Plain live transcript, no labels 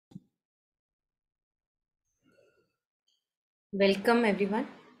Welcome everyone.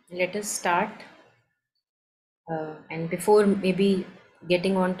 Let us start. And before maybe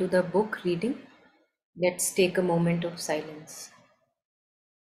getting on to the book reading, let's take a moment of silence.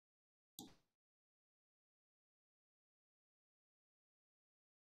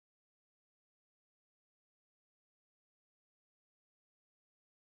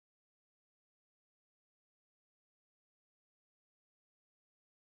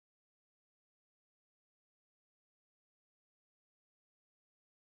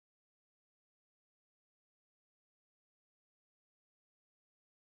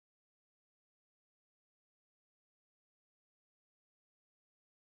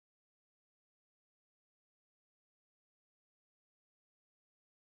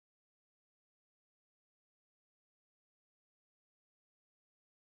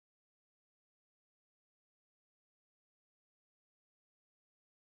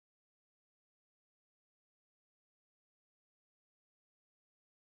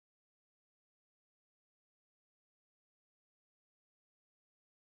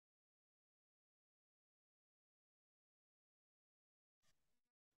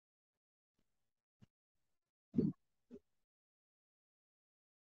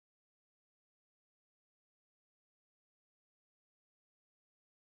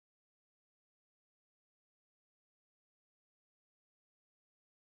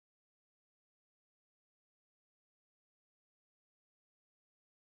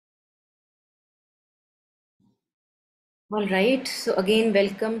 All right. So again,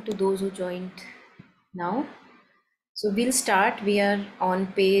 welcome to those who joined now. So we'll start. We are on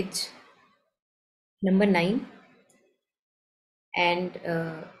page number 9. And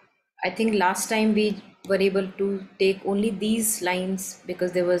I think last time we were able to take only these lines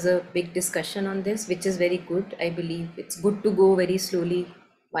because there was a big discussion on this, which is very good. I believe it's good to go very slowly,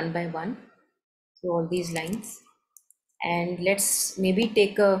 one by one. So all these lines. And let's maybe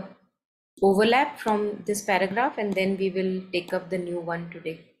take a overlap from this paragraph and then we will take up the new one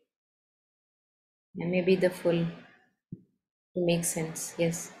today. And maybe the full to make sense.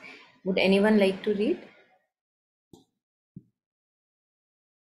 Yes. Would anyone like to read?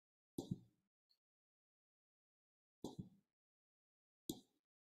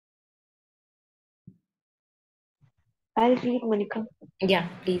 I'll read, Monica. Yeah,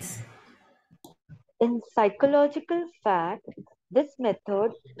 please. In psychological fact, this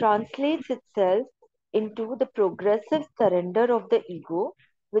method translates itself into the progressive surrender of the ego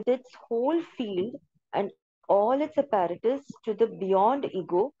with its whole field and all its apparatus to the beyond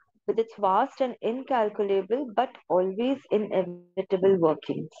ego with its vast and incalculable but always inevitable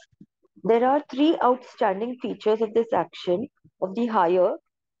workings. There are three outstanding features of this action of the higher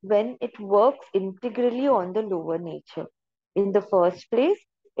when it works integrally on the lower nature. In the first place,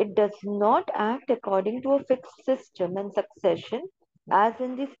 it does not act according to a fixed system and succession as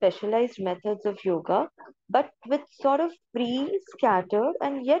in the specialized methods of yoga, but with sort of free, scattered,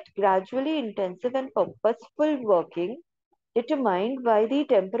 and yet gradually intensive and purposeful working determined by the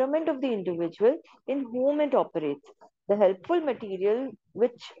temperament of the individual in whom it operates, the helpful material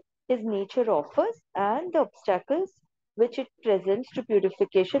which his nature offers, and the obstacles which it presents to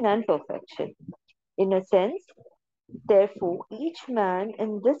purification and perfection. In a sense, therefore, each man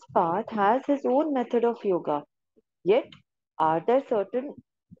in this path has his own method of yoga. Yet, are there certain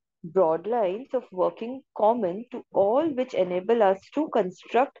broad lines of working common to all which enable us to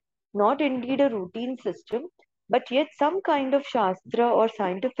construct not indeed a routine system, but yet some kind of shastra or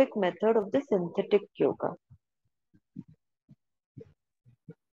scientific method of the synthetic yoga?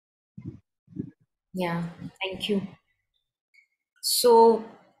 Yeah, thank you. So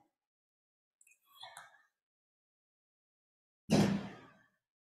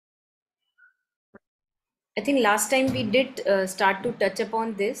I think last time we did start to touch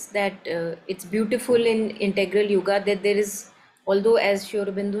upon this that it's beautiful in integral yoga that there is, although as Sri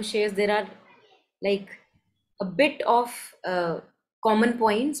Aurobindo shares, there are like a bit of common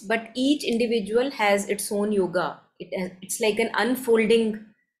points, but each individual has its own yoga. It's like an unfolding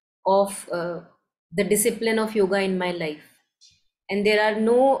of the discipline of yoga in my life, and there are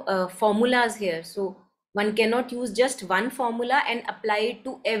no formulas here, so one cannot use just one formula and apply it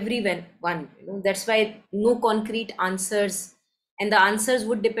to everyone one, that's why no concrete answers, and the answers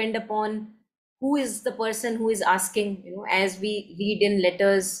would depend upon who is the person who is asking, as we read in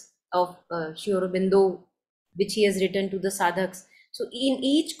letters of Sri Aurobindo which he has written to the sadhaks. So in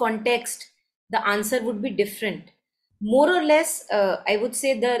each context the answer would be different. More or less, I would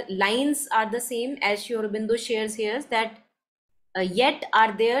say the lines are the same as Sri Aurobindo shares here, that yet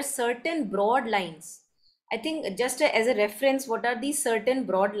are there certain broad lines. I think just as a reference, what are these certain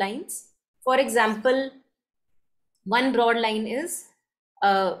broad lines? For example, One broad line is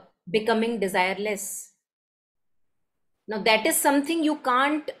becoming desireless. Now, that is something you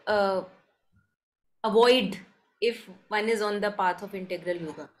can't avoid if one is on the path of integral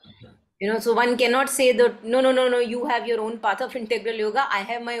yoga. So one cannot say that no, no, no, no, you have your own path of integral yoga, I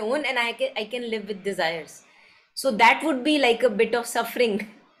have my own, and I can live with desires. So that would be like a bit of suffering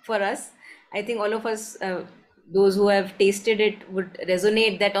for us. I think all of us, those who have tasted it, would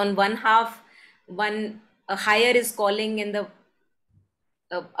resonate that on one half, one a higher is calling, and the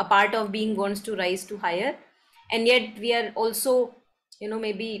a part of being wants to rise to higher, and yet we are also,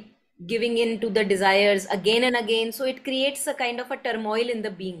 maybe giving in to the desires again and again, so it creates a kind of a turmoil in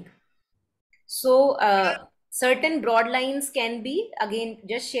the being. So certain broad lines can be, again,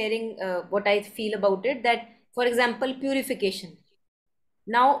 just sharing what I feel about it, that for example, purification.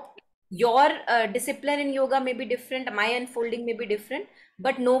 Now, your discipline in yoga may be different, my unfolding may be different,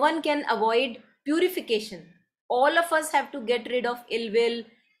 but no one can avoid purification. All of us have to get rid of ill will,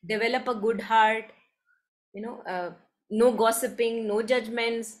 develop a good heart, no gossiping, no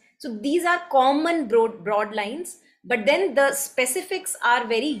judgments. So these are common broad lines, but then the specifics are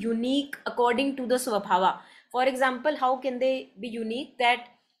very unique according to the swabhava. For example, how can they be unique? That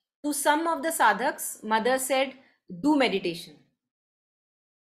to some of the sadhaks, mother said, do meditation,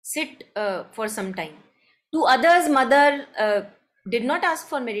 sit for some time. To others, mother did not ask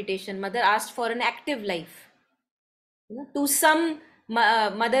for meditation, mother asked for an active life. To some,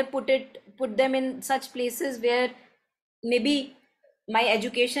 mother put them in such places where maybe my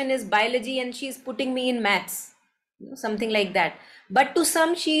education is biology and she's putting me in maths, something like that. But to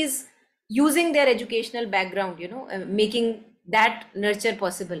some, she's using their educational background, making that nurture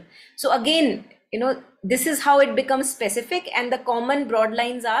possible. So again, this is how it becomes specific, and the common broad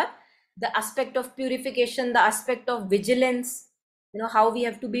lines are the aspect of purification, the aspect of vigilance, how we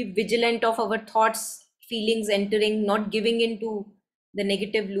have to be vigilant of our thoughts, feelings entering, not giving into the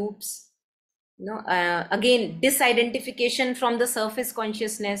negative loops. Again, disidentification from the surface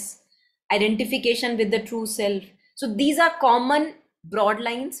consciousness, identification with the true self. So these are common broad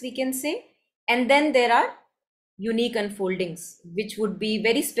lines, we can say. And then there are unique unfoldings, which would be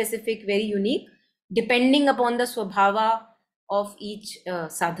very specific, very unique, depending upon the swabhava of each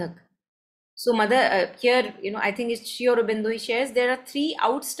sadhak. So, mother, here, I think it's Sri Aurobindo shares, there are three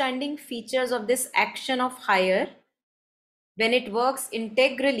outstanding features of this action of higher when it works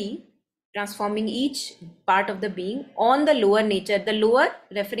integrally, transforming each part of the being on the lower nature. The lower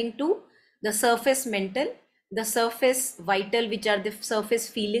referring to the surface mental, the surface vital, which are the surface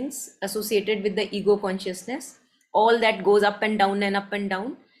feelings associated with the ego consciousness, all that goes up and down and up and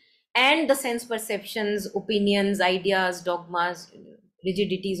down, and the sense perceptions, opinions, ideas, dogmas,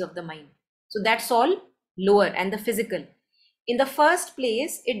 rigidities of the mind. So that's all lower, and the physical. In the first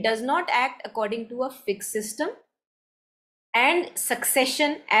place, it does not act according to a fixed system and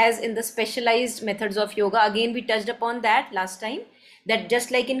succession as in the specialized methods of yoga. Again, we touched upon that last time, that just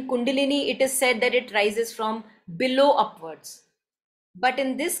like in Kundalini, it is said that it rises from below upwards. But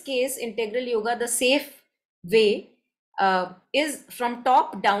in this case, integral yoga, the safe way is from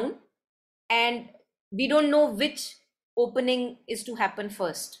top down, and we don't know which opening is to happen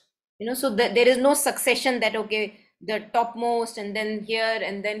first. So there is no succession that, okay, the topmost and then here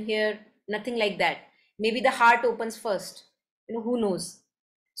and then here, nothing like that. Maybe the heart opens first, who knows.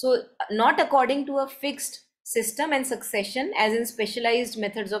 So not according to a fixed system and succession as in specialized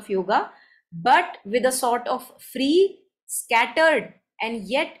methods of yoga, but with a sort of free, scattered, and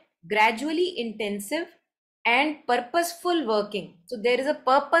yet gradually intensive and purposeful working. So there is a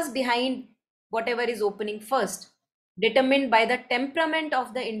purpose behind whatever is opening first, determined by the temperament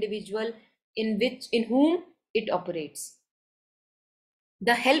of the individual in whom it operates.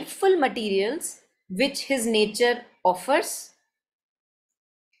 The helpful materials which his nature offers,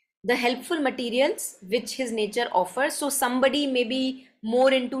 so somebody may be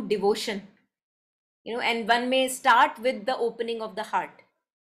more into devotion, and one may start with the opening of the heart,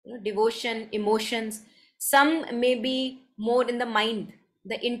 devotion, emotions. Some may be more in the mind,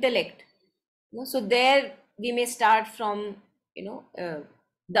 the intellect, so there we may start from, the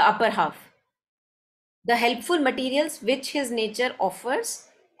upper half. The helpful materials which his nature offers,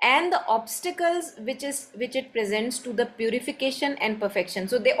 and the obstacles which it presents to the purification and perfection,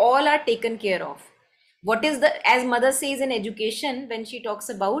 so they all are taken care of. What is the, as mother says in education, when she talks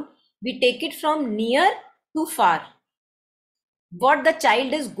about, we take it from near to far. What the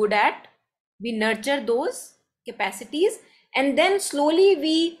child is good at, we nurture those capacities, and then slowly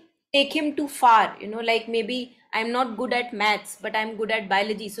we take him too far. Like maybe I'm not good at maths, but I'm good at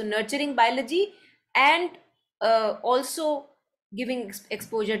biology, so nurturing biology, and also giving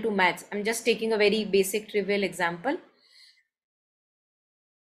exposure to maths. I'm just taking a very basic trivial example.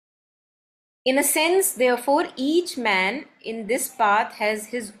 In a sense, therefore, each man in this path has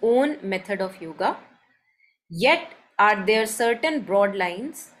his own method of yoga. Yet, are there certain broad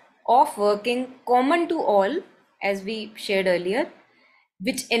lines of working common to all, as we shared earlier,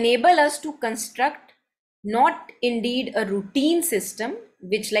 which enable us to construct not indeed a routine system,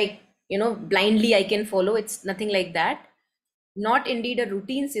 which, like, blindly I can follow, it's nothing like that, not indeed a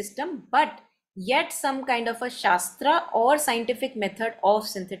routine system, but yet some kind of a shastra or scientific method of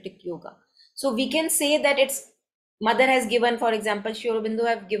synthetic yoga. So we can say that it's Mother has given, for example, Sri Aurobindo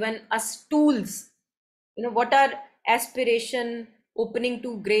have given us tools. What are aspiration, opening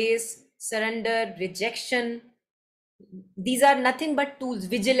to grace, surrender, rejection? These are nothing but tools.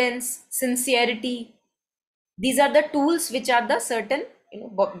 Vigilance, sincerity. These are the tools which are the certain,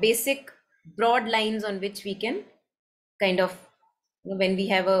 basic broad lines on which we can kind of, when we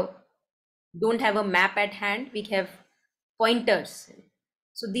don't have a map at hand, we have pointers.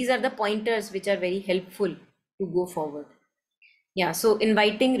 So these are the pointers which are very helpful to go forward. Yeah, so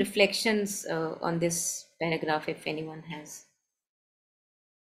inviting reflections on this paragraph if anyone has.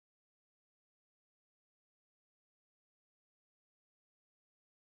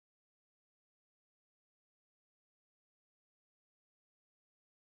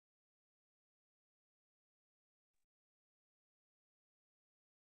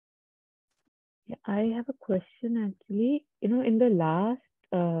 Yeah, I have a question actually. In the last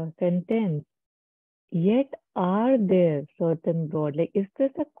sentence, yet are there certain broad, like, is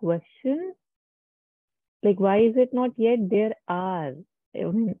this a question? Like, why is it not yet there are? I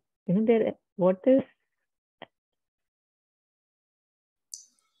mean, there, what is,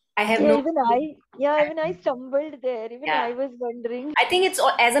 I have yeah, no even idea. I stumbled there. Even Yeah, I was wondering. I think it's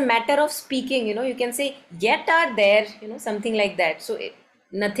as a matter of speaking, you can say, yet are there, something like that. So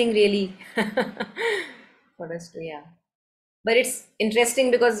nothing really for us to, yeah. But it's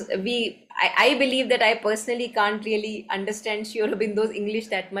interesting because I believe that I personally can't really understand Sri Aurobindo's English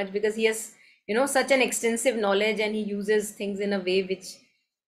that much, because he has, such an extensive knowledge and he uses things in a way which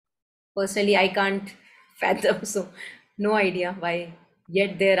personally I can't fathom. So no idea why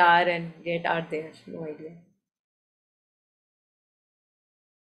yet there are and yet are there. No idea.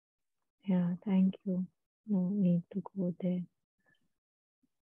 Yeah, thank you. No need to go there.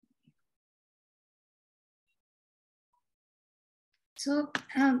 So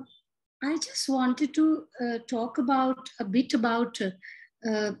I just wanted to talk about a bit about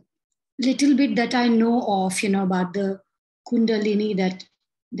little bit that I know of, about the Kundalini that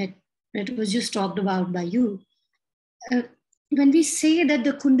that was just talked about by you. Uh, when we say that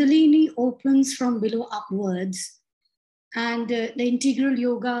the Kundalini opens from below upwards, and the integral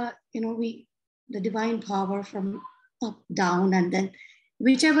yoga, the divine power from up down, and then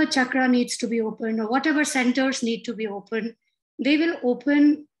whichever chakra needs to be open or whatever centers need to be open, they will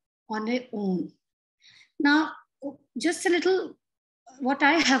open on their own. Now, just a little what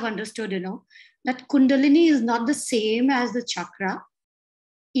I have understood, that Kundalini is not the same as the chakra.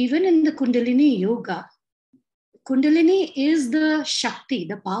 Even in the Kundalini yoga, Kundalini is the Shakti,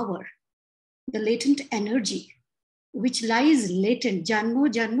 the power, the latent energy, which lies latent, janmo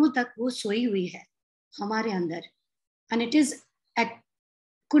janmo tak wo soi hui hai hamare andar. And it is at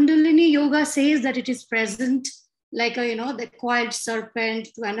Kundalini yoga says that it is present like a, the coiled serpent,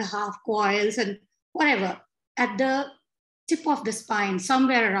 2.5 coils and whatever, at the tip of the spine,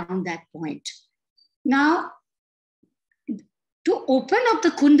 somewhere around that point. Now, to open up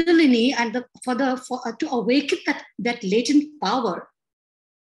the Kundalini and to awaken that latent power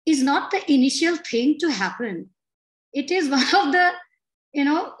is not the initial thing to happen. It is one of the,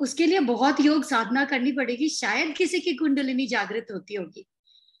 उसके लिए बहुत योग साधना करनी पड़ेगी, शायद किसी की कुंडलिनी जागृत होती होगी.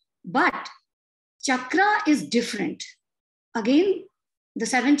 But chakra is different. Again, the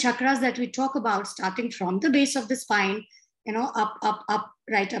 7 chakras that we talk about, starting from the base of the spine, up,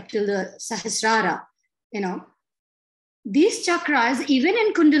 right up till the Sahasrara, these chakras, even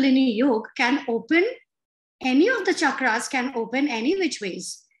in Kundalini Yoga, can open, any of the chakras can open any which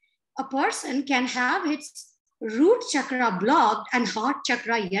ways. A person can have its root chakra blocked and heart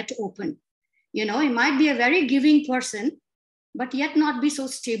chakra yet open. He might be a very giving person, but yet not be so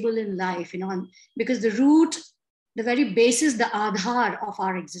stable in life, because the root, the very basis, the adhar of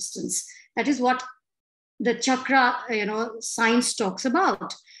our existence. That is what the chakra, science talks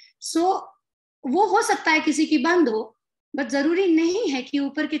about. So, वो हो सकता है किसी की बंद हो, but जरूरी नहीं है कि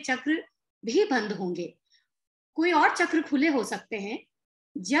ऊपर के चक्र भी बंद होंगे. कोई और चक्र खुले हो सकते हैं.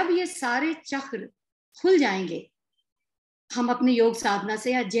 जब ये सारे चक्र खुल जाएंगे, हम अपने योग साधना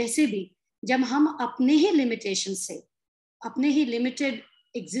से या जैसे भी, जब हम अपने ही लिमिटेशन से अपने ही लिमिटेड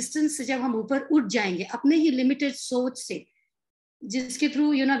एग्जिस्टेंस से जब हम ऊपर उठ जाएंगे, अपने ही लिमिटेड सोच से, जिसके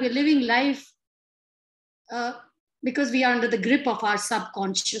through you know we living life because we are under the grip of our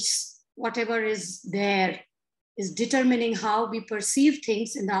subconscious. Whatever is there is determining how we perceive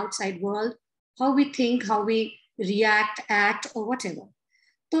things in the outside world, how we think, how we react, act, or whatever.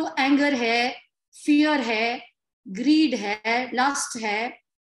 तो anger है, fear है, grid है, lust है,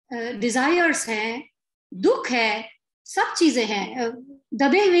 desires हैं, दुख है, सब चीजें हैं,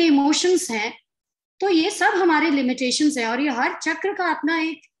 दबे हुए इमोशंस हैं. तो ये सब हमारे लिमिटेशंस हैं, और ये हर चक्र का अपना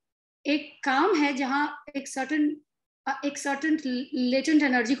एक काम है जहां एक सर्टन लेटेंट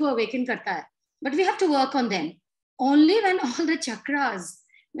एनर्जी को अवेकन करता है. But we have to work on them. Only when all the chakras,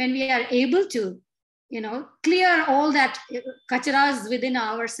 when we are able to clear all that kacharas within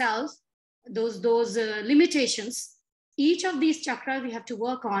ourselves, those limitations, each of these chakras we have to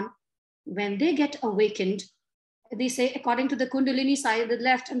work on. When they get awakened, they say, according to the kundalini side, the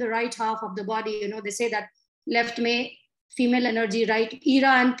left and the right half of the body, they say that left may female energy, right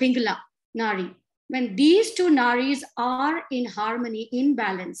ira and pingala nari. When these two naris are in harmony, in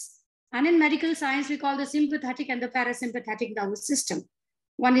balance, and in medical science we call the sympathetic and the parasympathetic nervous system.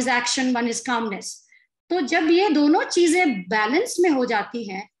 One is action, one is calmness. तो जब ये दोनों चीजें balance में हो जाती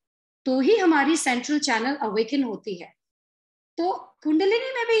हैं, तो ही हमारी सेंट्रल चैनल अवेकन होती है. तो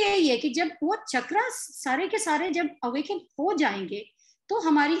कुंडलिनी में भी यही है कि जब वो चक्र सारे के सारे जब अवेकन हो जाएंगे, तो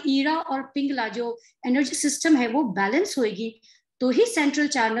हमारी ईरा और पिंगला जो एनर्जी सिस्टम है वो बैलेंस होएगी. तो ही सेंट्रल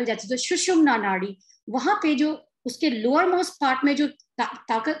चैनल, जैसे जो सुषुम्ना नाड़ी, वहां पे जो उसके लोअर मोस्ट पार्ट में जो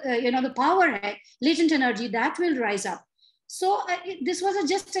ताकत, द पावर है, latent energy, that will rise up. So this was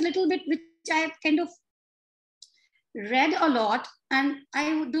just a little bit which I have kind of read a lot, and I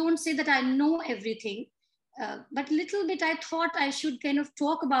don't say that I know everything, but little bit I thought I should kind of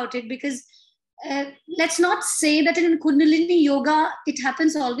talk about it, because let's not say that in Kundalini yoga it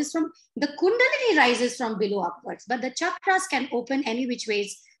happens always from the Kundalini rises from below upwards, but the chakras can open any which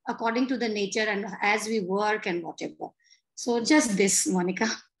ways according to the nature and as we work and whatever. So just this, Monica.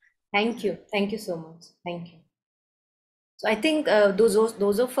 Thank you so much. Thank you. So I think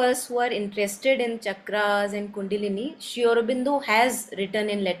those of us who are interested in chakras and kundalini, Sri Aurobindo has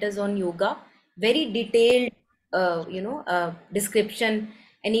written in Letters on Yoga very detailed description.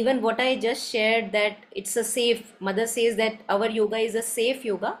 And even what I just shared, that it's a safe, Mother says that our yoga is a safe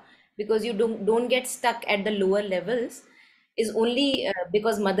yoga because you don't get stuck at the lower levels, is only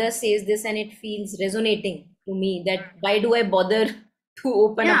because Mother says this, and it feels resonating to me that why do I bother to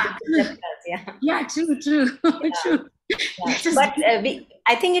open up the chakras? Yeah, true. True. Yeah. But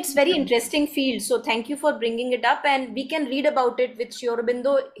I think it's very interesting field. So thank you for bringing it up, and we can read about it with Sri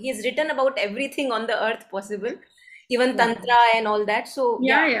Aurobindo. He's written about everything on the earth possible, even Tantra and all that. So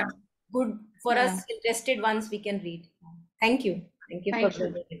yeah. Good for us interested ones, we can read. Thank you for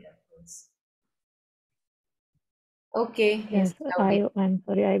bringing it up. Okay. Yes, I'm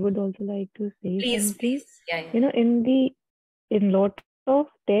sorry. I would also like to say something. Please. Yeah. In lot of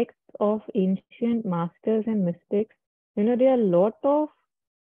texts of ancient masters and mystics, there are a lot of,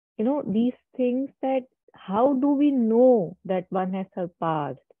 these things that how do we know that one has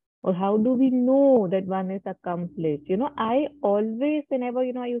surpassed, or how do we know that one is accomplished? I always, whenever,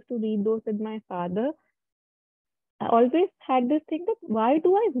 I used to read those with my father, I always had this thing that why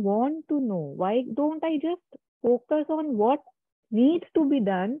do I want to know? Why don't I just focus on what needs to be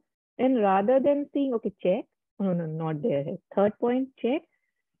done, and rather than saying, okay, check. No, not there. Third point, check.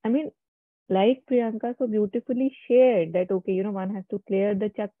 I mean, like Priyanka so beautifully shared that, okay, one has to clear the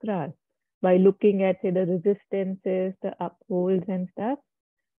chakras by looking at, say, the resistances, the upholds and stuff.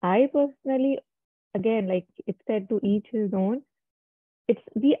 I personally, again, like it said, to each his own, it's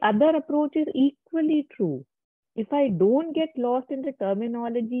the other approach is equally true. If I don't get lost in the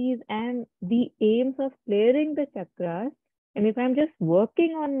terminologies and the aims of clearing the chakras, and if I'm just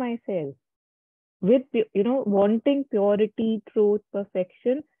working on myself with, wanting purity, truth,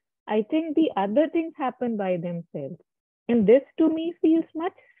 perfection, I think the other things happen by themselves. And this to me feels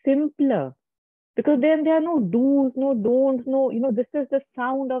much simpler, because then there are no do's, no don'ts, no, this is the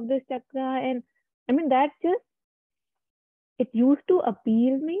sound of this chakra. And I mean, that just, it used to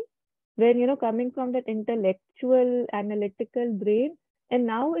appeal me when, coming from that intellectual, analytical brain. And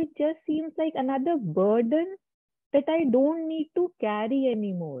now it just seems like another burden that I don't need to carry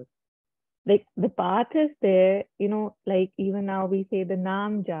anymore. Like the path is there, like even now we say the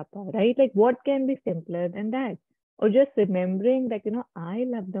Nam Japa, right? Like what can be simpler than that? Or just remembering that, I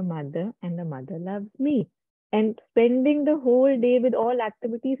love the mother and the mother loves me. And spending the whole day with all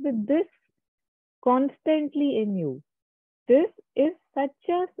activities with this constantly in you. This is such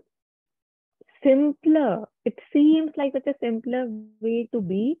a simpler. It seems like such a simpler way to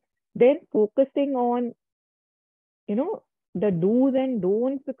be than focusing on, you know, the do's and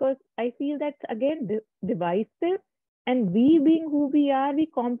don'ts, because I feel that's again divisive. And we being who we are, we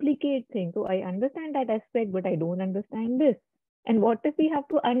complicate things. So I understand that aspect, but I don't understand this. And what if we have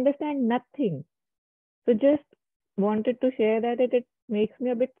to understand nothing? So just wanted to share that it makes me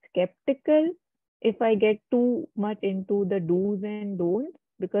a bit skeptical if I get too much into the do's and don'ts,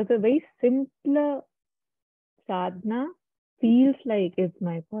 because a very simpler sadhana feels like it's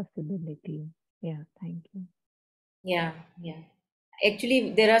my possibility. Yeah, thank you. Yeah, yeah.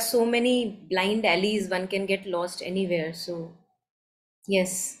 Actually, there are so many blind alleys, one can get lost anywhere. So,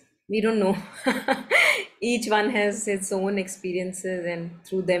 yes, we don't know. Each one has its own experiences, and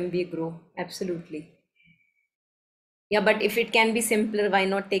through them we grow. Absolutely. Yeah, but if it can be simpler, why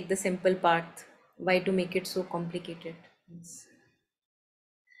not take the simple path? Why to make it so complicated? Yes.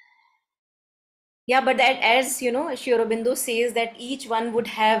 Yeah, but that, as you know, Sri Aurobindo says that each one would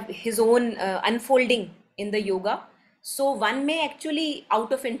have his own unfolding in the yoga. So one may actually,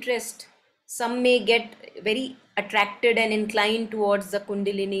 out of interest, some may get very attracted and inclined towards the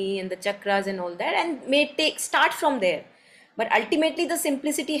Kundalini and the chakras and all that, and may take start from there. But ultimately, the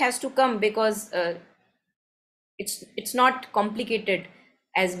simplicity has to come because it's not complicated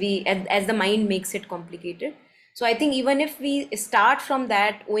as the mind makes it complicated. So I think even if we start from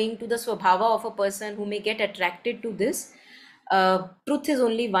that, owing to the swabhava of a person who may get attracted to this, truth is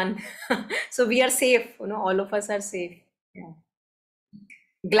only one. So we are safe, you know, all of us are safe. Yeah.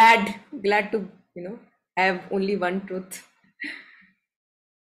 Glad to, you know, have only one truth.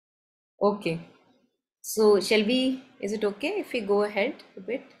 Okay, so shall we, is it okay if we go ahead a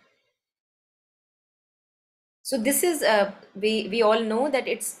bit? So this is we all know that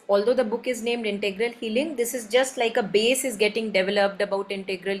it's, although the book is named Integral Healing, this is just like a base is getting developed about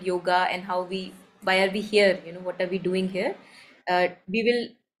integral yoga and how we, why are we here, you know, what are we doing here.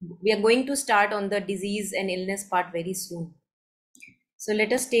 We are going to start on the disease and illness part very soon. So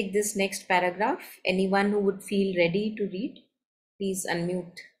let us take this next paragraph. Anyone who would feel ready to read, please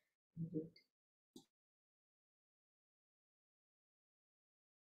unmute.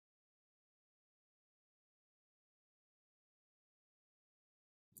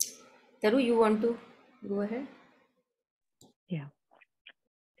 Taru, you want to go ahead? Yeah.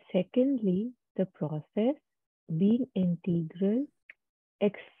 Secondly, the process, being integral,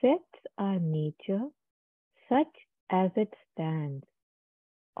 accepts our nature such as it stands,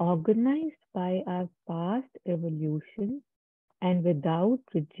 organized by our past evolution, and without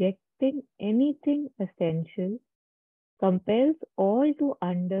rejecting anything essential, compels all to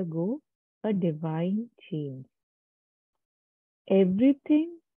undergo a divine change.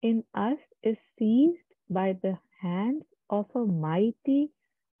 Everything in us is seized by the hands of a mighty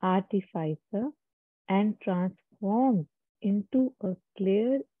artificer and transformed into a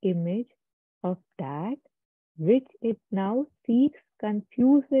clear image of that which it now seeks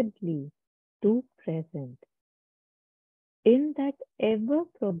confusedly to present. In that ever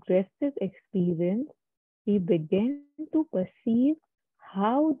progressive experience, we begin to perceive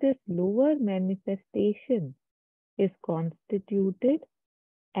how this lower manifestation is constituted,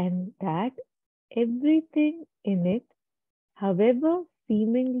 and that everything in it, however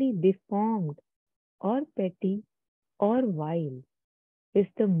seemingly deformed or petty or vile, is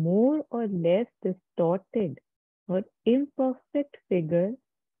the more or less distorted or imperfect figure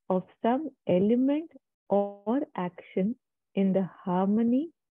of some element or action in the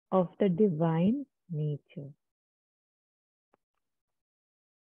harmony of the divine nature.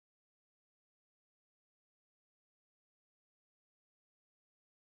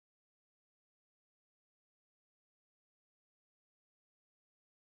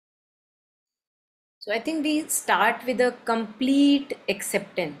 So I think we start with a complete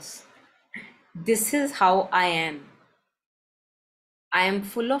acceptance. This is how I am. I am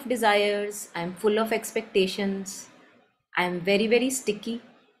full of desires. I am full of expectations. I am very, very sticky.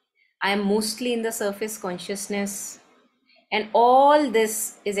 I am mostly in the surface consciousness. And all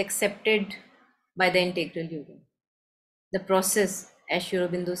this is accepted by the integral yoga. The process, as Sri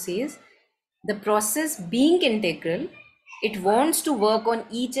Aurobindo says, the process being integral, it wants to work on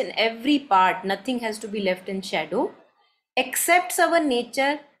each and every part. Nothing has to be left in shadow, accepts our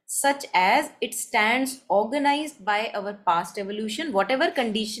nature such as it stands organized by our past evolution, whatever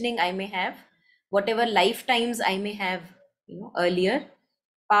conditioning I may have, whatever lifetimes I may have, you know, earlier,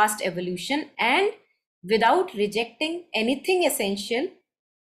 past evolution, and without rejecting anything essential.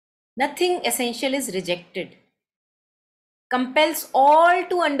 Nothing essential is rejected, compels all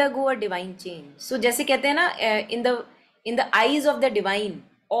to undergo a divine change. So जैसे कहते हैं ना, in the eyes of the divine,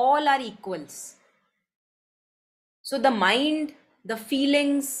 all are equals. So the mind, the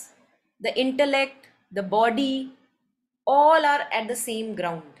feelings, the intellect, the body, all are at the same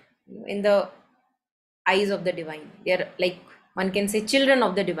ground, in the eyes of the divine. They are, like one can say, children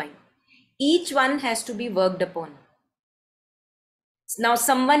of the divine. Each one has to be worked upon. Now,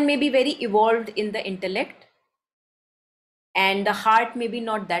 someone may be very evolved in the intellect and the heart may be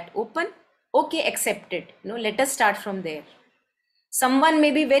not that open. Okay, accept it. Let us start from there. Someone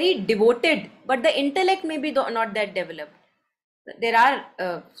may be very devoted, but the intellect may be not that developed. There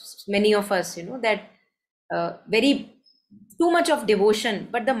are many of us, that very too much of devotion,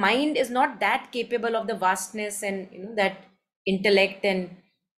 but the mind is not that capable of the vastness and that intellect, and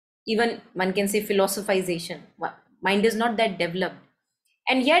even one can say philosophization. Mind is not that developed,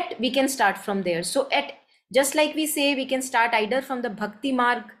 and yet we can start from there. So at just like we say, we can start either from the bhakti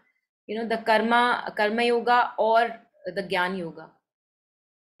marg, the karma yoga, or the gyan yoga,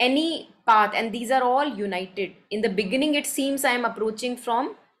 any path, and these are all united. In the beginning it seems I am approaching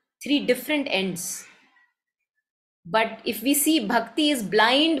from three different ends, but if we see, bhakti is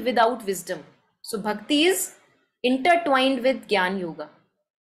blind without wisdom. So bhakti is intertwined with gyan yoga.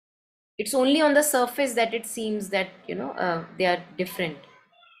 It's only on the surface that it seems that they are different.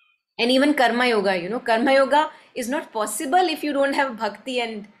 And even karma yoga is not possible if you don't have bhakti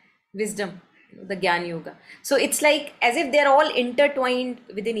and wisdom, the gyan yoga. So it's like as if they're all intertwined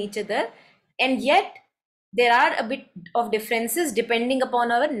within each other, and yet there are a bit of differences depending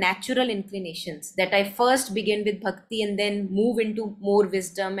upon our natural inclinations, that I first begin with bhakti and then move into more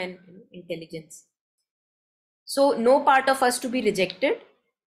wisdom and intelligence. So no part of us to be rejected.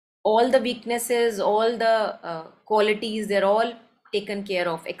 All the weaknesses, all the qualities, they're all taken care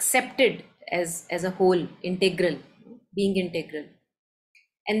of, accepted as a whole, integral, being integral.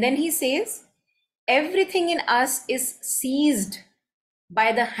 And then he says, everything in us is seized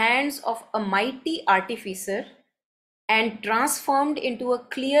by the hands of a mighty artificer and transformed into a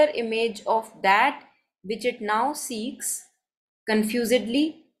clear image of that which it now seeks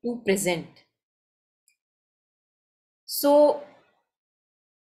confusedly to present. So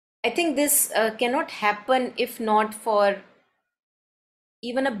I think this cannot happen if not for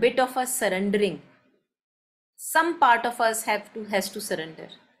even a bit of us surrendering. Some part of us has to surrender,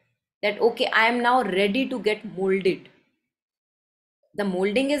 that okay, I am now ready to get molded. The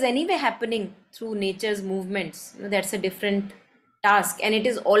molding is anyway happening through nature's movements. That's a different task, and it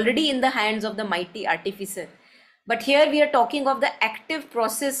is already in the hands of the mighty artificer. But here we are talking of the active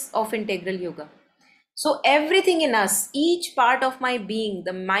process of integral yoga. So everything in us, each part of my being,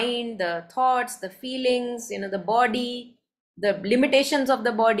 the mind, the thoughts, the feelings, the body, the limitations of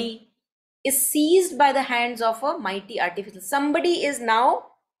the body, is seized by the hands of a mighty artificer. Somebody is now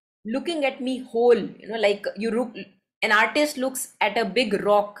looking at me whole, like an artist looks at a big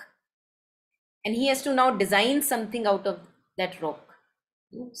rock and he has to now design something out of that rock,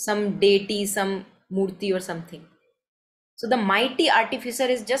 some deity, some murti or something. So the mighty artificer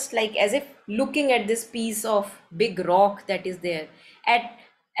is just like as if looking at this piece of big rock that is there.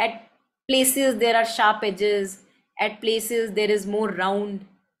 At places there are sharp edges, at places there is more round.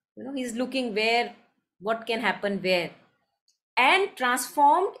 He's looking what can happen where, and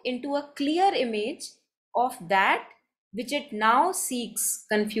transformed into a clear image of that which it now seeks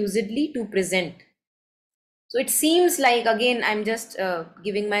confusedly to present. So it seems like, again, I'm just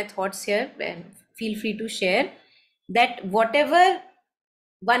giving my thoughts here, and feel free to share, that whatever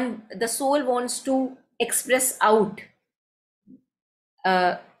the soul wants to express out,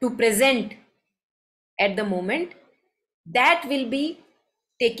 to present at the moment, that will be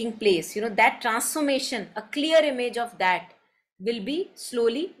taking place. That transformation, a clear image of that will be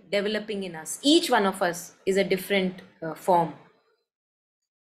slowly developing in us. Each one of us is a different form.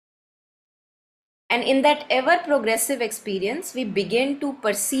 And in that ever progressive experience, we begin to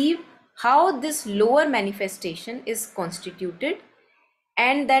perceive how this lower manifestation is constituted,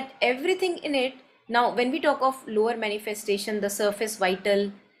 and that everything in it. Now, when we talk of lower manifestation, the surface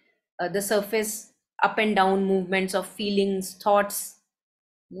vital, the surface up and down movements of feelings, thoughts,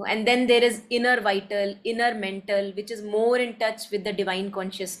 and then there is inner vital, inner mental, which is more in touch with the divine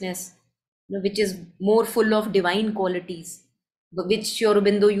consciousness, which is more full of divine qualities, which Sri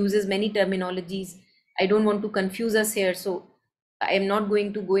Aurobindo uses many terminologies. I don't want to confuse us here, so I am not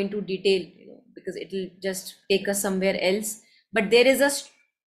going to go into detail, because it will just take us somewhere else. But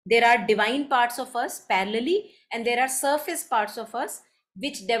there are divine parts of us parallelly, and there are surface parts of us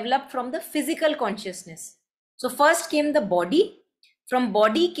which develop from the physical consciousness. So first came the body, from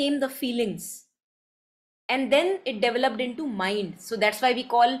body came the feelings, and then it developed into mind. So that's why we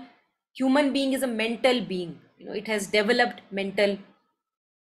call human being is a mental being. It has developed mental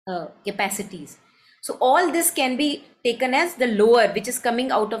capacities. So all this can be taken as the lower, which is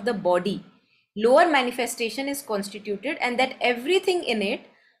coming out of the body. Lower manifestation is constituted, and that everything in it,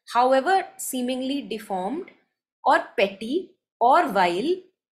 however seemingly deformed or petty or vile,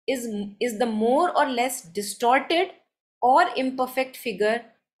 is the more or less distorted or imperfect figure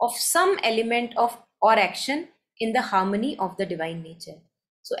of some element of or action in the harmony of the divine nature.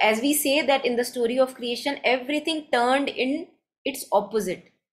 So as we say that in the story of creation, everything turned in its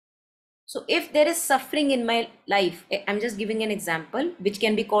opposite. So if there is suffering in my life, I'm just giving an example which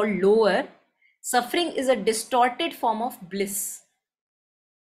can be called lower. Suffering is a distorted form of bliss.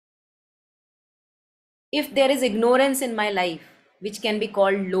 If there is ignorance in my life, which can be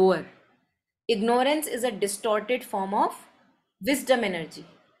called lower, ignorance is a distorted form of wisdom energy,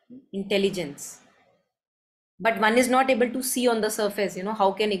 intelligence. But one is not able to see on the surface,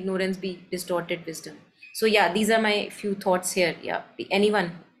 how can ignorance be distorted wisdom? So yeah, these are my few thoughts here. Yeah,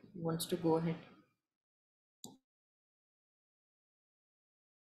 anyone who wants to go ahead.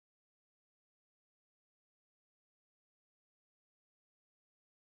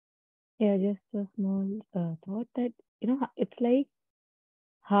 Yeah, just a small thought that, it's like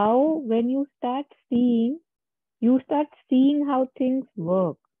how when you start seeing how things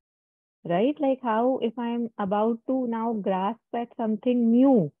work, right? Like how if I'm about to now grasp at something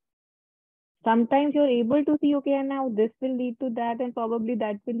new, sometimes you're able to see, okay, and now this will lead to that, and probably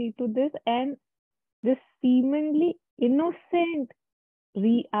that will lead to this, and this seemingly innocent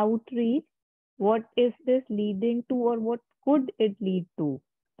outreach, what is this leading to, or what could it lead to?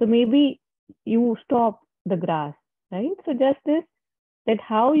 So maybe you stop the grass, right? So just this, that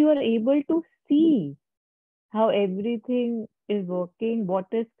how you are able to see how everything is working, what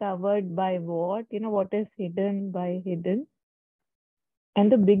is covered by what, what is hidden by hidden.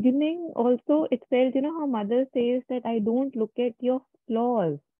 And the beginning also, it felt, how mother says that I don't look at your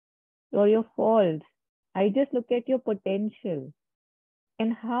flaws or your faults. I just look at your potential,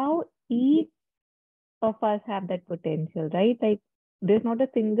 and how each of us have that potential, right? Like there's not a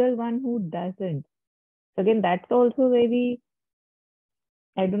single one who doesn't. So again, that's also very,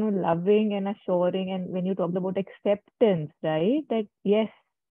 I don't know, loving and assuring. And when you talked about acceptance, right? That yes,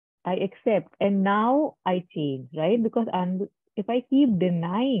 I accept and now I change, right? Because if I keep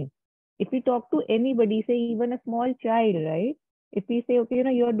denying, if we talk to anybody, say even a small child, right? If we say, okay,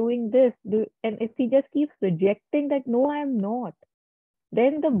 you're doing this, and if he just keeps rejecting that, no, I'm not,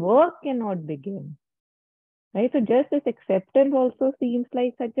 then the work cannot begin, right? So just this acceptance also seems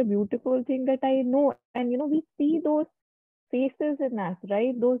like such a beautiful thing that I know. And, we see those faces in us,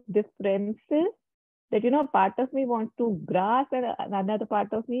 right? Those differences that, part of me wants to grasp and another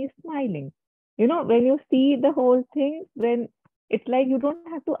part of me is smiling. When you see the whole thing, when it's like you don't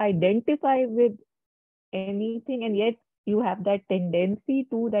have to identify with anything, and yet you have that tendency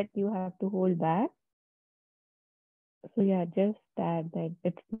to that you have to hold back. So yeah, just that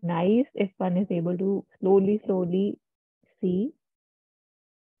it's nice if one is able to slowly see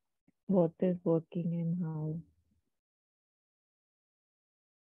what is working and how.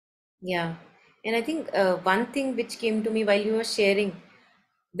 Yeah. And I think one thing which came to me while you were sharing,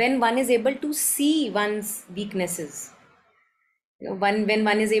 when one is able to see one's weaknesses, when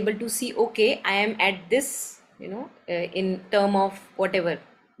one is able to see, okay, I am at this, in term of whatever,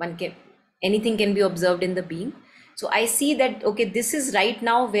 one can, anything can be observed in the being. So I see that, okay, this is right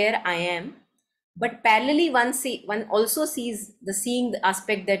now where I am. But parallelly, one also sees the seeing the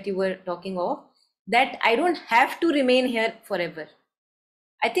aspect that you were talking of, that I don't have to remain here forever.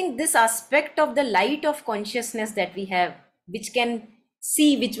 I think this aspect of the light of consciousness that we have, which can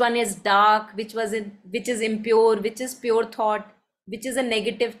see which one is dark, which is impure, which is pure thought, which is a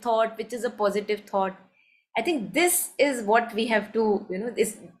negative thought, which is a positive thought. I think this is what we have to,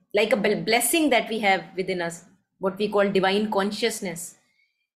 this like a blessing that we have within us, what we call divine consciousness,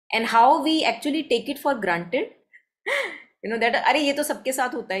 and how we actually take it for granted. That अरे ये तो सबके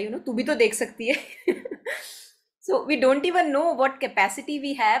साथ होता है, तू भी तो देख सकती है. So we don't even know what capacity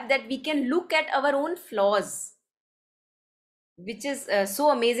we have that we can look at our own flaws, which is so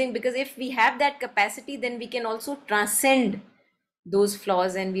amazing, because if we have that capacity, then we can also transcend those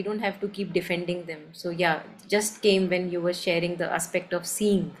flaws and we don't have to keep defending them. So yeah, just came when you were sharing the aspect of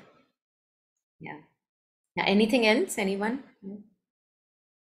seeing. Yeah. Yeah. Anything else? Anyone?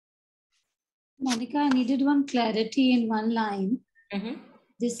 Monica, I needed one clarity in one line. Mm-hmm.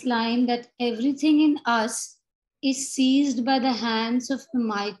 This line that everything in us is seized by the hands of the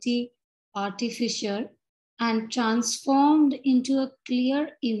mighty artificer and transformed into a clear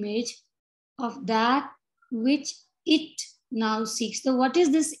image of that which it now seeks. So, what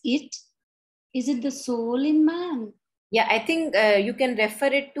is this it? Is it the soul in man? Yeah, I think you can refer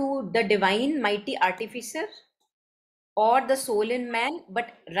it to the divine mighty artificer or the soul in man,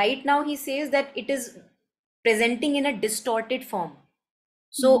 but right now he says that it is presenting in a distorted form.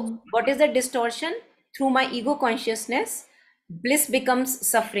 So, what is the distortion? Through my ego consciousness, bliss becomes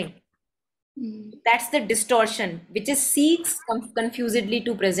suffering. That's the distortion which is seeks confusedly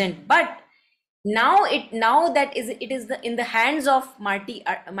to present. But now that is it is in the hands of mighty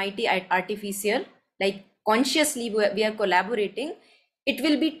artificer, like consciously we are collaborating. It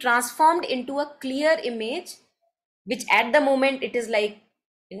will be transformed into a clear image, which at the moment it is like,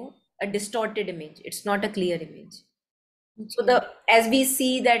 a distorted image. It's not a clear image. So as we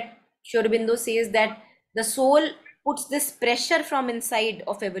see that Sri Aurobindo says that the soul puts this pressure from inside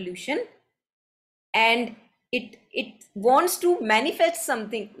of evolution, and it wants to manifest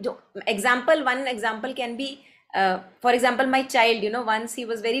something. One example can be, for example, my child, once he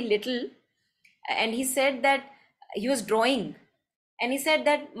was very little, and he said that he was drawing, and he said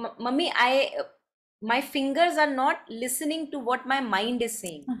that, Mummy, my fingers are not listening to what my mind is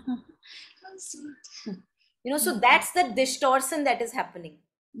saying. So that's the distortion that is happening.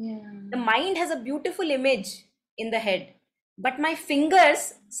 The mind has a beautiful image in the head, but my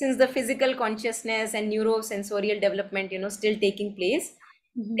fingers, since the physical consciousness and neurosensorial development, still taking place,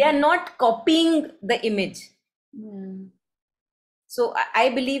 they are not copying the image. So I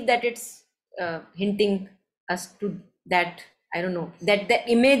believe that it's hinting us to that, I don't know, that the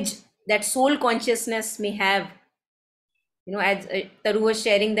image that soul consciousness may have, as Taru was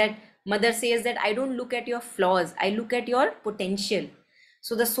sharing, that mother says that I don't look at your flaws, I look at your potential.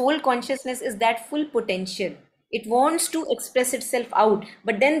 So the soul consciousness is that full potential. It wants to express itself out,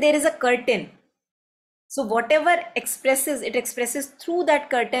 but then there is a curtain. So whatever it expresses through that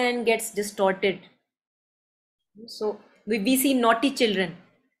curtain and gets distorted. So we see naughty children,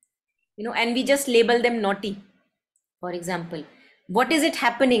 and we just label them naughty, for example. What is it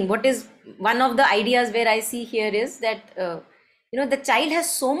happening? What is one of the ideas where I see here is that, the child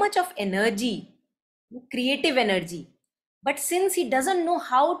has so much of energy, creative energy, but since he doesn't know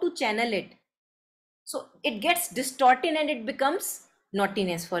how to channel it, so it gets distorted and it becomes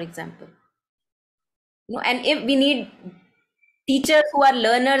naughtiness, for example. And if we need teachers who are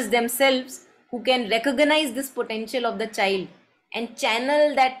learners themselves, who can recognize this potential of the child and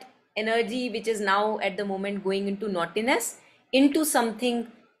channel that energy which is now at the moment going into naughtiness into something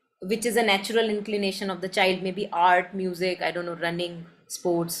which is a natural inclination of the child, maybe art, music, I don't know, running,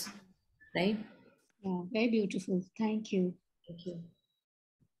 sports, right? Yeah, very beautiful. Thank you. Thank you.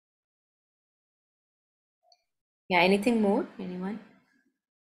 Yeah, anything more? Anyone?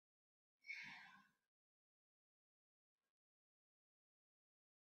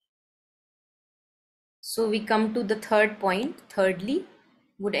 So we come to the third point. Thirdly,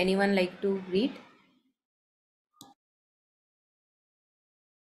 would anyone like to read?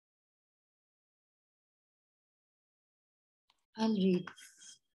 I'll read.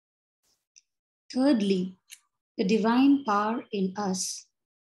 Thirdly, the divine power in us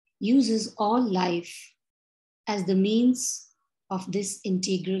uses all life as the means of this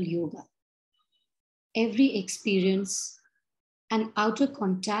integral yoga. Every experience and outer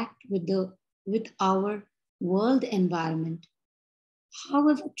contact with our world environment,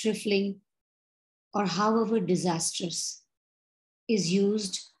 however trifling or however disastrous, is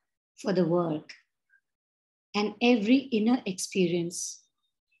used for the work. And every inner experience,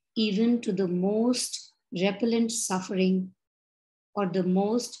 even to the most repellent suffering or the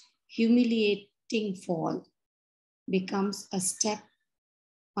most humiliating fall, becomes a step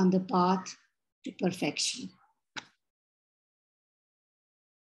on the path to perfection.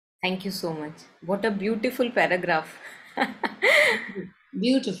 Thank you so much. What a beautiful paragraph.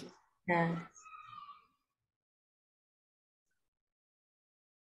 Beautiful. Yeah.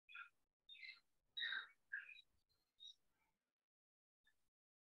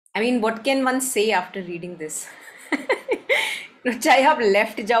 I mean, what can one say after reading this? चाहे आप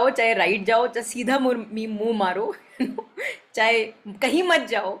left जाओ, चाहे right जाओ, चाहे सीधा मुंह मारो, चाहे कहीं मत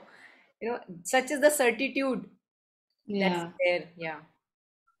जाओ, such is the certitude that's there. Yeah.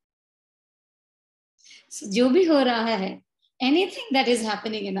 So, जो भी हो रहा है, anything that is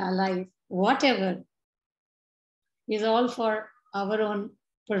happening in our life, whatever, is all for our own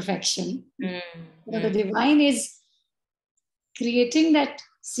perfection. The divine is creating that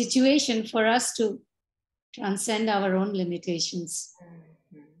situation for us to transcend our own limitations.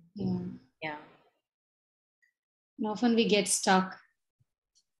 Yeah. And often we get stuck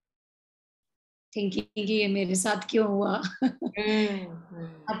thinking कि ये मेरे साथ क्यों हुआ.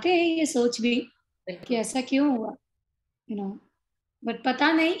 आते हैं ये सोच भी कि ऐसा क्यों हुआ, but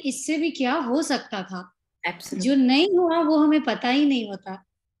पता नहीं इससे भी क्या हो सकता था. जो Absolutely. नहीं हुआ वो हमें पता ही नहीं होता,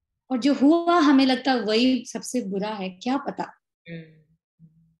 और जो हुआ हमें लगता वही सबसे बुरा है, क्या पता Mm.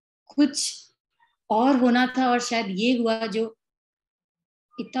 कुछ और होना था और शायद ये हुआ जो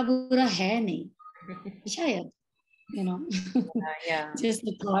इतना बुरा है नहीं शायद, you know. Yeah. Just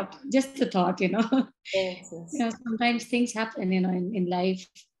the thought, Yes, yes. sometimes things happen, in life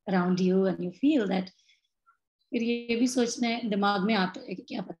around you, and you feel that फिर ये भी सोचने दिमाग में आता है कि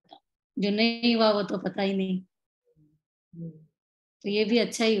क्या पता, जो नहीं हुआ वो तो पता ही नहीं, Mm. तो ये भी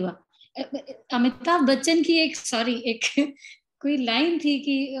अच्छा ही हुआ। अमिताभ बच्चन की एक कोई लाइन थी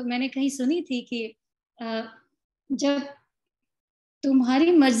कि मैंने कहीं सुनी थी कि अ, जब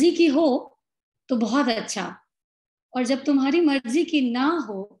तुम्हारी मर्जी की हो तो बहुत अच्छा, और जब तुम्हारी मर्जी की ना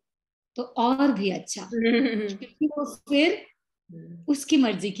हो तो और भी अच्छा, क्योंकि वो फिर उसकी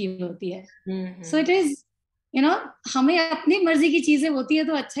मर्जी की होती है। सो Mm. It is, you know हमें अपनी मर्जी की चीजें होती है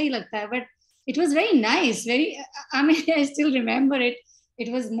तो अच्छा ही लगता है, but it was very nice, very, I mean I still remember it, it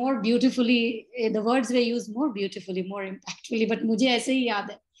was more beautifully, the words way use more beautifully, more impactfully, but मुझे ऐसे ही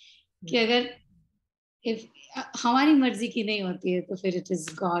याद है कि अगर इफ हमारी मर्जी की नहीं होती है तो फिर इट इज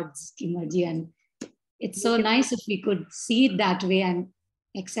गॉड्स की मर्जी, and it's so nice if we could see it that way and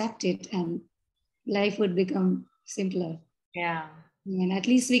accept it, and life would become simpler. Yeah. And at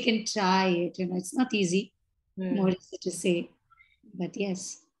least we can try it. It's not easy, more Mm. easy to say, but yes.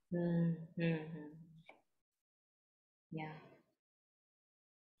 Mm. Mm. Yeah.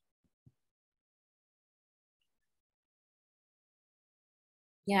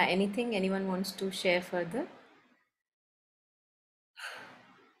 Yeah. Anything anyone wants to share further?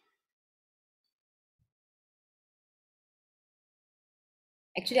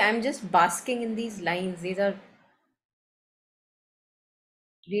 Actually, I'm just basking in these lines. These are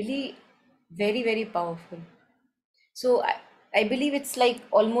really very, very powerful. So I believe it's like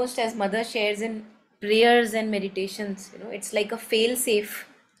almost as Mother shares in prayers and meditations, it's like a fail-safe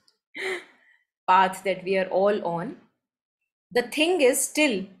path that we are all on. The thing is,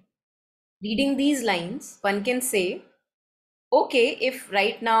 still reading these lines, one can say, okay, if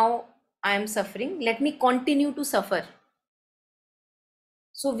right now I am suffering, let me continue to suffer.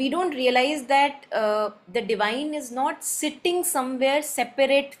 So we don't realize that the divine is not sitting somewhere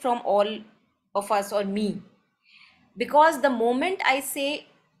separate from all of us or me. Because the moment I say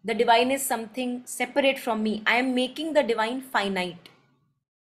the divine is something separate from me, I am making the divine finite.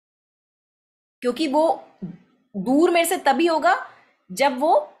 क्योंकि वो दूर मेरे से तभी होगा जब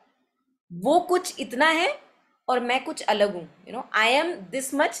वो कुछ इतना है और मैं कुछ अलग हूं, I am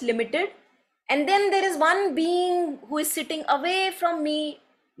this much limited, and then there is one being who is sitting away from me,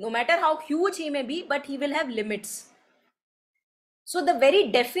 no matter how huge he may be, but he will have limits. So the very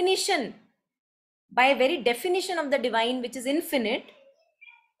definition, by very definition of the divine, which is infinite,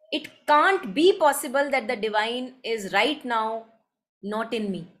 it can't be possible that the divine is right now not in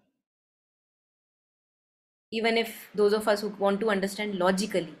me, even if those of us who want to understand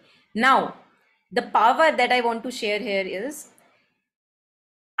logically. Now, the power that I want to share here is,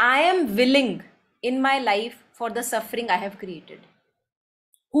 I am willing in my life for the suffering I have created.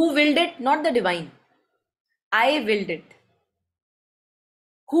 Who willed it? Not the divine. I willed it.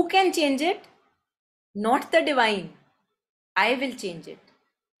 Who can change it? Not the divine. I will change it.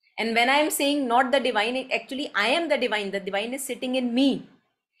 And when I am saying not the divine, actually I am the divine. The divine is sitting in me.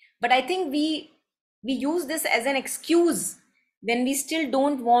 But I think we use this as an excuse when we still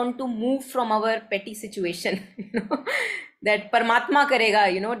don't want to move from our petty situation. That Paramatma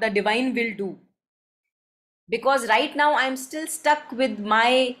karega, the divine will do. Because right now I'm still stuck with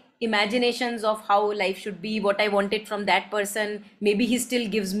my imaginations of how life should be, what I wanted from that person. Maybe he still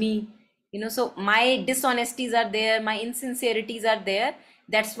gives me, so my dishonesties are there, my insincerities are there.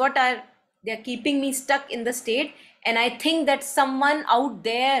 That's what they're keeping me stuck in the state. And I think that someone out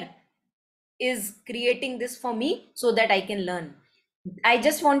there is creating this for me so that I can learn. I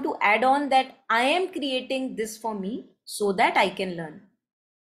just want to add on that I am creating this for me so that I can learn.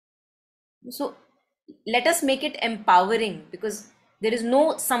 So let us make it empowering, because there is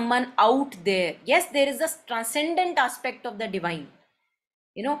no someone out there. Yes, there is a transcendent aspect of the divine,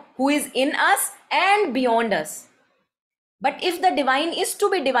 who is in us and beyond us. But if the divine is to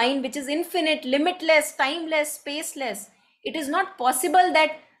be divine, which is infinite, limitless, timeless, spaceless, it is not possible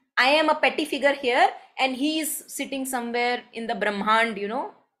that I am a petty figure here and he is sitting somewhere in the Brahmand,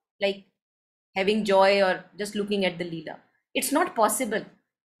 like having joy or just looking at the Leela. It's not possible,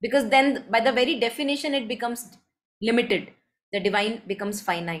 because then by the very definition it becomes limited. The divine becomes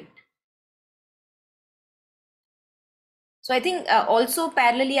finite. So I think also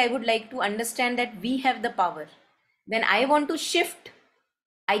parallelly, I would like to understand that we have the power. When I want to shift,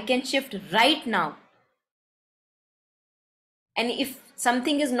 I can shift right now. And if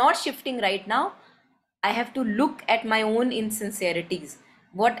something is not shifting right now, I have to look at my own insincerities.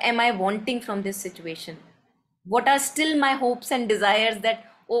 What am I wanting from this situation? What are still my hopes and desires that,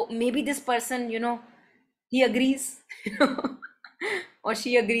 oh, maybe this person, he agrees, or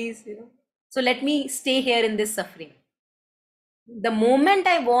she agrees. So let me stay here in this suffering. The moment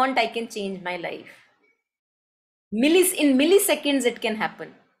I want, I can change my life. In milliseconds, it can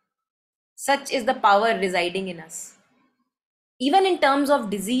happen. Such is the power residing in us. Even in terms of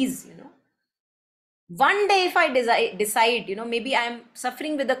disease. One day, if I decide, maybe I'm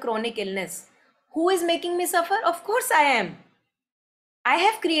suffering with a chronic illness, who is making me suffer? Of course, I am. I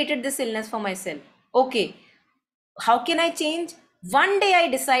have created this illness for myself. Okay, how can I change? One day I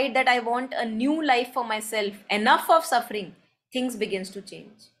decide that I want a new life for myself, enough of suffering, things begins to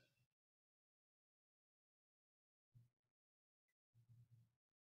change.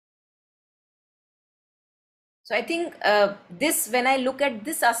 So I think when I look at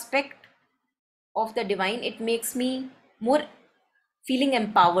this aspect of the divine, it makes me more feeling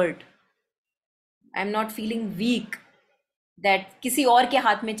empowered. I'm not feeling weak that किसी और के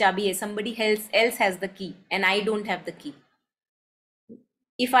हाथ में चाबी है, somebody else has the key and I don't have the key.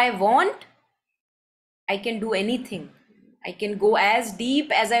 If I want, I can do anything. I can go as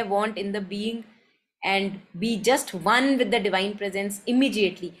deep as I want in the being and be just one with the divine presence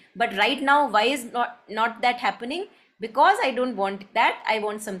immediately. But right now, why is not that happening? Because I don't want that. I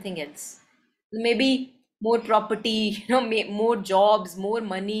want something else. Maybe more property, more jobs, more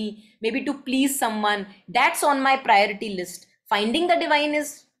money, maybe to please someone. That's on my priority list. Finding the divine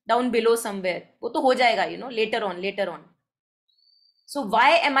is down below somewhere. वो तो हो जाएगा, later on. So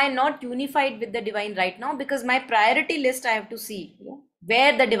why am I not unified with the divine right now? Because my priority list, I have to see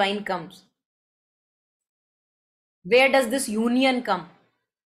where the divine comes. Where does this union come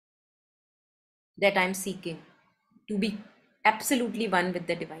that I'm seeking to be absolutely one with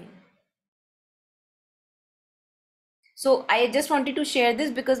the divine? So I just wanted to share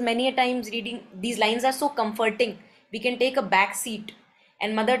this because many a times reading these lines are so comforting. We can take a back seat.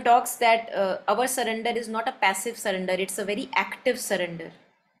 And Mother talks that our surrender is not a passive surrender. It's a very active surrender.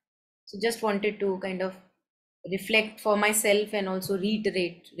 So just wanted to kind of reflect for myself and also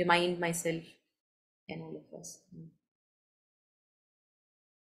remind myself and all of us.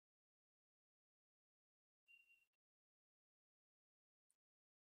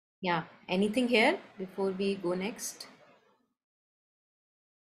 Yeah, anything here before we go next?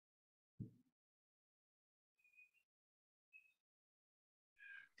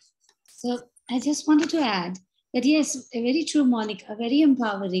 So I just wanted to add that yes, very true, Monica, very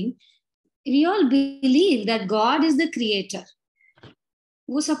empowering. We all believe that God is the creator.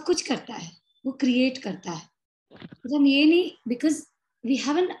 वो सब कुछ करता है, वो create करता है. तो हम ये नहीं, because we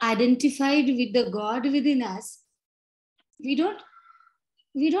haven't identified with the God within us, we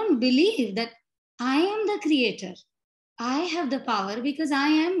don't believe that I am the creator. I have the power because I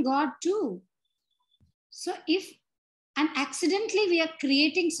am God too. So and accidentally we are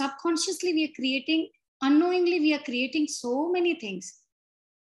creating, subconsciously we are creating, unknowingly we are creating so many things,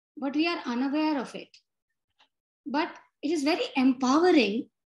 but we are unaware of it. But it is very empowering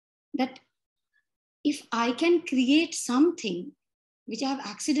that if I can create something which I have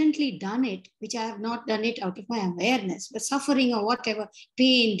accidentally done it, which I have not done it out of my awareness, but suffering or whatever,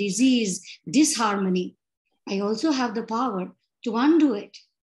 pain, disease, disharmony, I also have the power to undo it.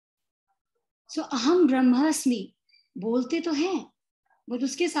 So aham brahmasmi, बोलते तो हैं, but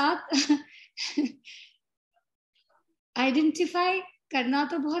उसके साथ identify करना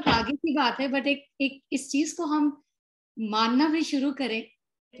तो बहुत आगे की बात है, बट एक इस चीज को हम मानना भी शुरू करें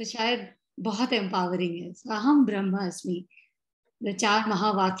तो शायद बहुत एम्पावरिंग है. So, अहम ब्रह्म अस्मि, the 4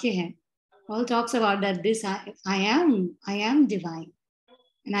 महावाक्य हैं, all talks about that this I am divine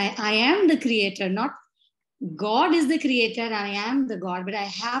and I am the creator, not God is the creator and I am the God, but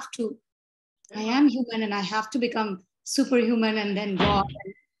I am human and I have to become superhuman and then God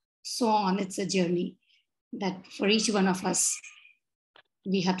and so on. It's a journey that for each one of us,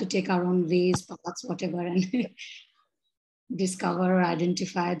 we have to take our own ways, paths, whatever, and discover or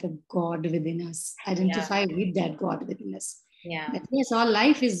identify the God within us, identify with that God within us. Yeah. That yes, all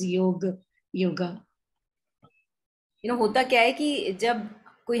life is yoga. होता क्या है कि जब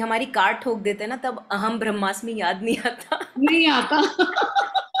कोई हमारी car ठोक देता है ना, तब अहम ब्रह्मास्मि याद नहीं आता.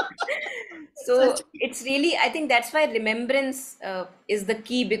 So it's really, I think that's why remembrance is the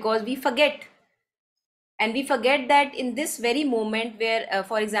key, because we forget. And we forget that in this very moment where,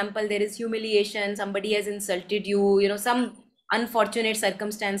 for example, there is humiliation, somebody has insulted you, some unfortunate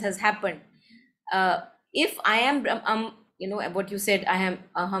circumstance has happened. If I am, what you said, I am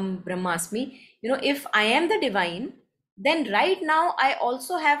aham brahmasmi, if I am the divine, then right now I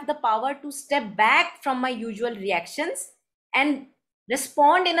also have the power to step back from my usual reactions and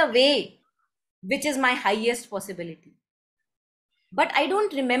respond in a way which is my highest possibility. But I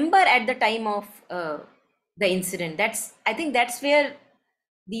don't remember at the time of the incident. I think that's where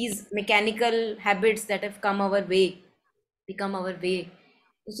these mechanical habits that have come our way become our way.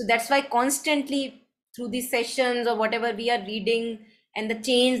 So that's why constantly through these sessions or whatever we are reading and the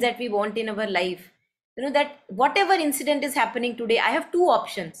change that we want in our life, that whatever incident is happening today, I have two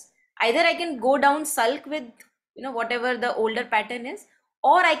options. Either I can go down sulk with whatever the older pattern is,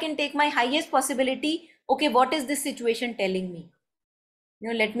 or I can take my highest possibility. Okay, what is this situation telling me?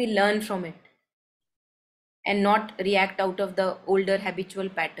 Let me learn from it and not react out of the older habitual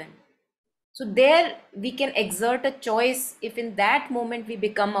pattern. So there we can exert a choice if in that moment we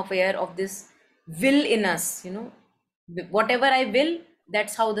become aware of this will in us, whatever I will,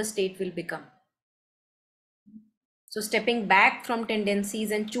 that's how the state will become. So stepping back from tendencies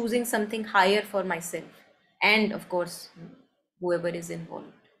and choosing something higher for myself and of course whoever is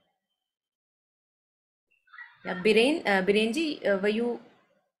involved. Yeah, Birenji, were you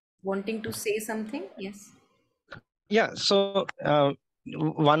wanting to say something? Yes. Yeah, so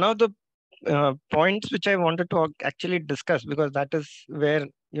one of the points which I wanted to actually discuss, because that is where,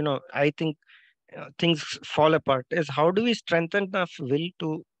 I think things fall apart, is how do we strengthen enough will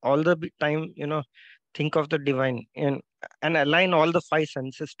to all the time, think of the divine and align all the five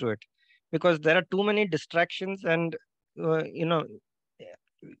senses to it, because there are too many distractions, and uh, you know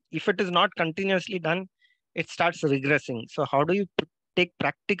if it is not continuously done, it starts regressing. So how do you take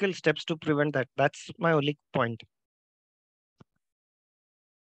practical steps to prevent that? That's my only point.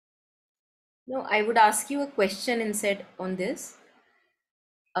 No, I would ask you a question instead on this.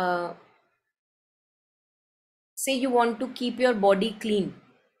 Uh, Say you want to keep your body clean,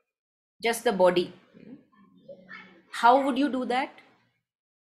 just the body. How would you do that?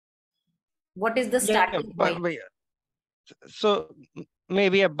 What is the Yeah, starting point? so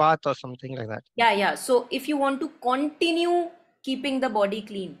maybe a bath or something like that. Yeah. So if you want to continue keeping the body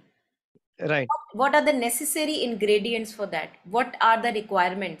clean, Right. what are the necessary ingredients for that? What are the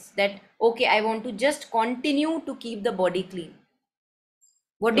requirements that, okay, I want to just continue to keep the body clean?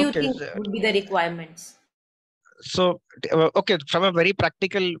 What do you Okay. think would be the requirements? Okay, from a very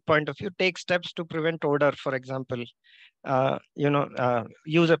practical point of view, take steps to prevent odor, for example.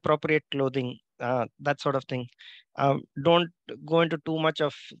 Use appropriate clothing, that sort of thing. Don't go into too much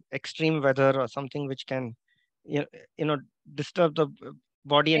of extreme weather or something which can, you you know, disturb the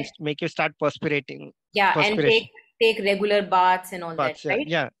body and make you start perspirating. Yeah, and Perspiration. take regular baths and all that, But yeah, right?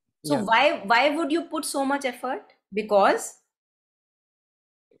 yeah, So yeah. why would you put so much effort? Because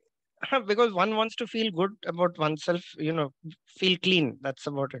Because one wants to feel good about oneself, feel clean. That's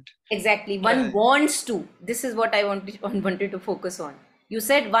about it. exactly, Uh, one wants to. This is what I wanted to focus on. You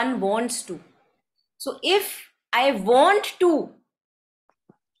said one wants to. So if I want to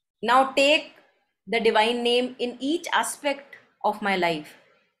now take the divine name in each aspect of my life,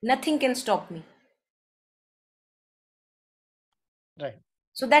 nothing can stop me. right.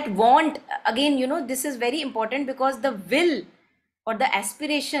 So that want, again, this is very important because the will or the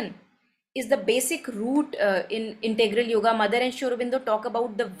aspiration is the basic root in integral yoga. Mother and Sri Aurobindo talk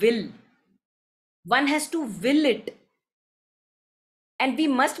about the will. One has to will it, and we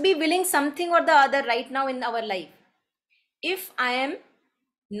must be willing something or the other right now in our life. If I am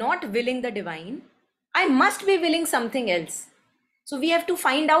not willing the divine, I must be willing something else. So we have to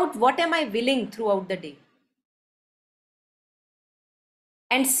find out what am I willing throughout the day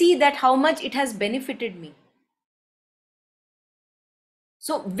and see that how much it has benefited me.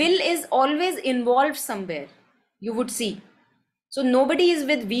 So will is always involved somewhere, you would see. So nobody is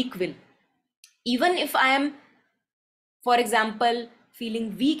with weak will. Even if I am, for example,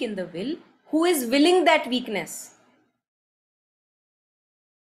 feeling weak in the will, who is willing that weakness?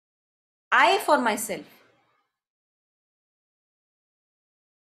 I for myself.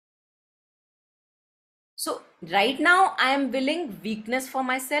 So right now I am willing weakness for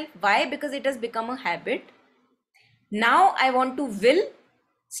myself. Why? Because it has become a habit. Now I want to will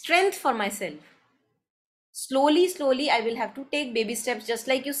strength for myself. Slowly, I will have to take baby steps. Just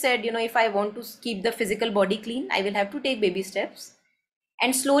like you said, if I want to keep the physical body clean, I will have to take baby steps.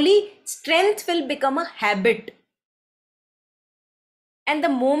 And slowly, strength will become a habit. And the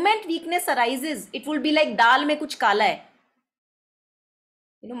moment weakness arises, it will be like dal mein kuch kala hai.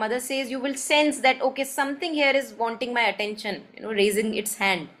 Mother says you will sense that, okay, something here is wanting my attention, raising its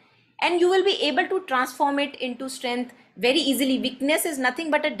hand. And you will be able to transform it into strength very easily. Weakness is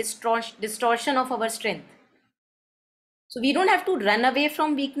nothing but a distortion of our strength. So we don't have to run away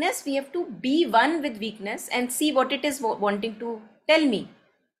from weakness. We have to be one with weakness and see what it is wanting to tell me.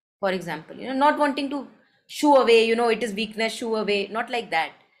 For example, not wanting to shoo away, it is weakness, shoo away, not like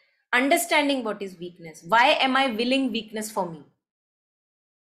that. Understanding what is weakness. Why am I willing weakness for me?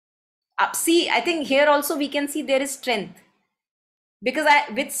 See, I think here also we can see there is strength. Because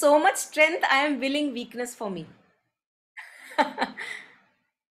with so much strength, I am willing weakness for me.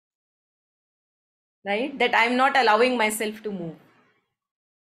 Right? That I'm not allowing myself to move.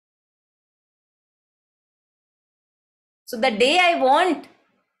 So the day I want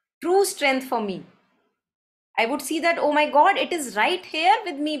true strength for me, I would see that, oh my God, it is right here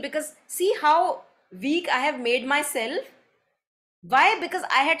with me, because see how weak I have made myself. Why? Because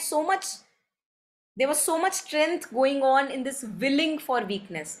there was so much strength going on in this willing for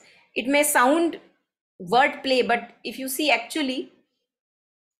weakness. It may sound wordplay, but if you see actually,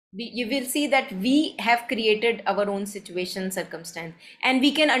 you will see that we have created our own situation, circumstance, and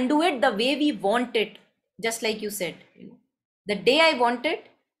we can undo it the way we want it. Just like you said, the day I want it,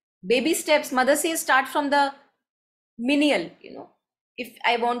 baby steps. Mother says start from the menial. If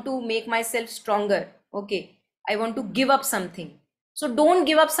I want to make myself stronger, okay, I want to give up something. So don't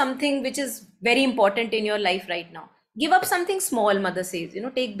give up something which is very important in your life right now. Give up something small. Mother says,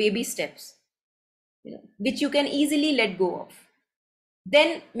 take baby steps, which you can easily let go of.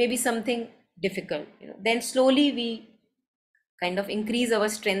 Then maybe something difficult, then slowly we kind of increase our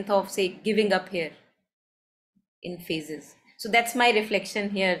strength of, say, giving up here in phases. So that's my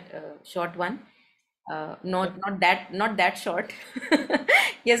reflection here, short one, not that short.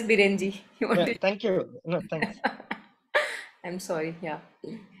 Yes, Birenji, you want Yeah, to? thank you. No, thanks. I'm sorry. Yeah,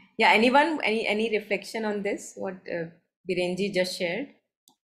 anyone, any reflection on this, what Birenji just shared?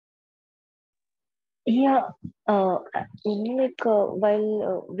 Yeah, while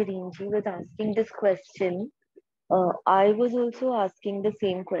Virenji was asking this question, I was also asking the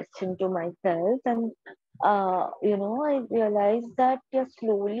same question to myself, and I realized that yeah,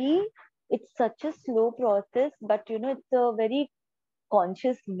 slowly it's such a slow process, but it's a very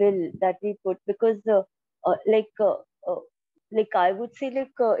conscious will that we put because, uh, like, uh, uh, I would say,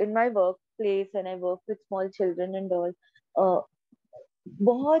 in my workplace when I work with small children and all, uh,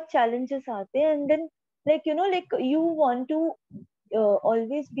 बहुत challenges आते हैं, and then you want to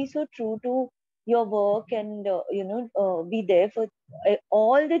always be so true to your work and be there for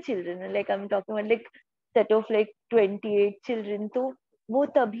all the children. Like I'm talking about like set of like 28 children. तो वो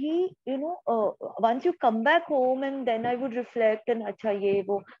तभी once you come back home and then I would reflect and अच्छा ये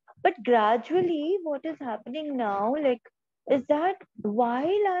वो. But gradually what is happening now is that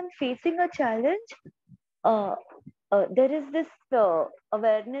while I'm facing a challenge, uh, there is this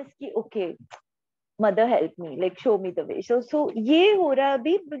awareness कि okay, mother help me like show me the way. सो ये हो रहा है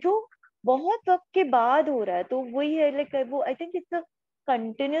अभी जो बहुत वक्त के बाद हो रहा है. तो वही है लाइक वो I think it's a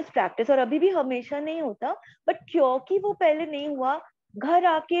continuous practice, और अभी भी हमेशा नहीं होता, बट क्योंकि वो पहले नहीं हुआ, घर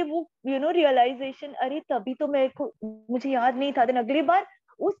आके वो रियलाइजेशन, अरे तभी तो मेरे को मुझे याद नहीं था, देन अगली बार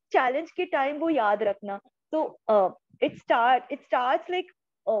उस चैलेंज के टाइम वो याद रखना. तो it starts like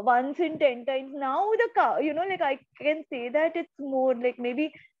once in 10 times. Now like I can say that it's more like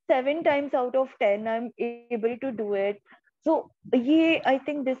maybe 7 times out of 10 I'm able to do it. So ये I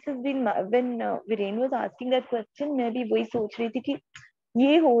think this has been when Viren was asking that question, मैं भी वही सोच रही थी कि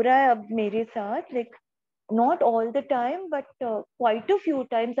ये हो रहा है अब मेरे साथ, like not all the time, but quite a few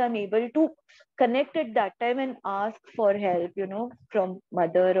times I'm able to connect at that time and ask for help, from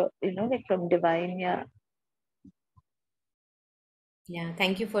mother, or, like from divine. Yeah. Yeah,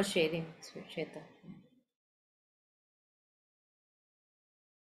 thank you for sharing, Shweta.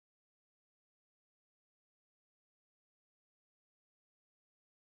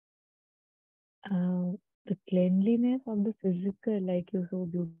 The cleanliness of the physical, like you so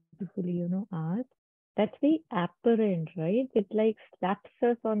beautifully, asked, that's very apparent, right? It like slaps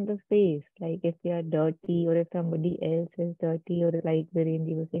us on the face, like if we are dirty or if somebody else is dirty, or like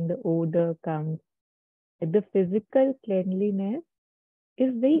Virenji was saying, the odor comes. Like the physical cleanliness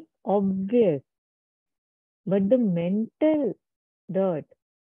is very obvious, but the mental dirt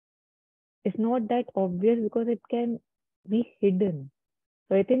is not that obvious because it can be hidden.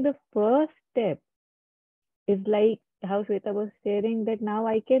 So I think the first step is like how Shweta was sharing, that now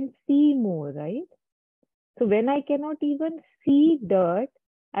I can see more, right? So when I cannot even see dirt,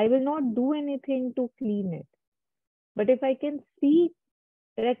 I will not do anything to clean it. But if I can see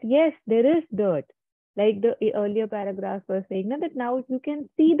that, yes, there is dirt, like the earlier paragraph was saying, that now you can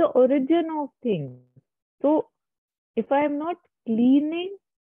see the origin of things. So if I am not cleaning,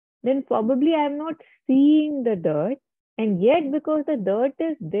 then probably I am not seeing the dirt. And yet, because the dirt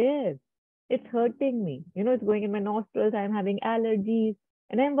is there, it's hurting me. It's going in my nostrils. I'm having allergies.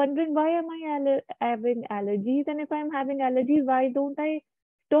 And I'm wondering, why am I having allergies? And if I'm having allergies, why don't I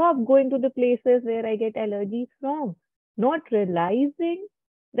stop going to the places where I get allergies from? Not realizing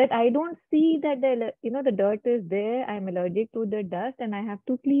that I don't see that the dirt is there. I'm allergic to the dust and I have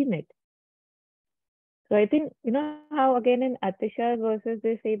to clean it. So I think, how again in Atisha verses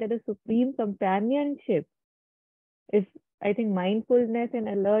they say that the supreme companionship is, I think, mindfulness and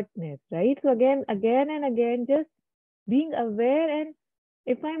alertness, right? So again and again, just being aware, and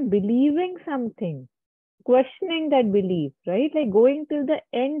if I'm believing something, questioning that belief, right? Like going till the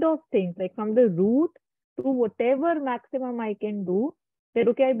end of things, like from the root to whatever maximum I can do, that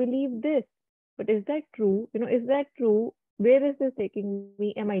okay, I believe this, but is that true? Is that true? Where is this taking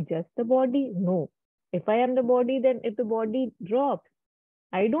me? Am I just the body? No. If I am the body, then if the body drops,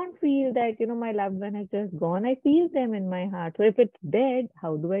 I don't feel that, my loved one has just gone. I feel them in my heart. So if it's dead,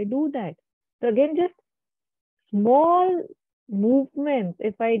 how do I do that? So again, just small movements.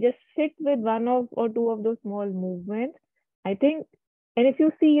 If I just sit with one of or two of those small movements, I think, and if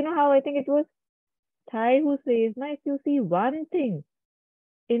you see, how I think it was Thai who says, now if you see one thing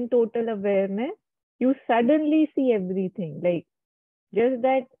in total awareness, you suddenly see everything. Like just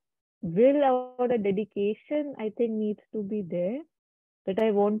that will or the dedication, I think, needs to be there, that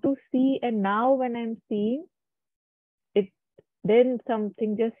I want to see. And now when I'm seeing it, then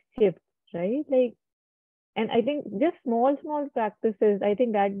something just shifts, right? Like, and I think just small practices. I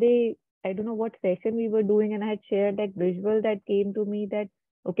think that day, I don't know what session we were doing, and I had shared that visual that came to me that,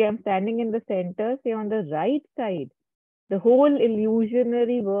 okay, I'm standing in the center, say on the right side, the whole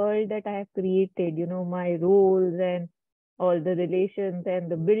illusionary world that I have created, my roles and all the relations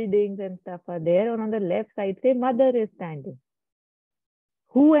and the buildings and stuff are there. And on the left side, say mother is standing.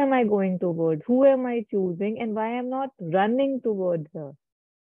 Who am I going towards? Who am I choosing? And why I'm not running towards her?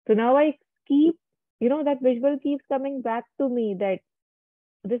 So now I keep, that visual keeps coming back to me that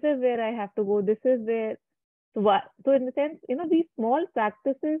this is where I have to go. This is where. So in the sense, these small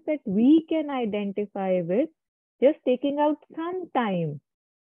practices that we can identify with, just taking out some time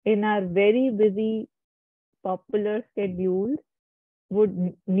in our very busy, popular schedules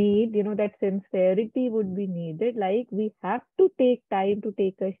would need, that sincerity would be needed. Like we have to take time to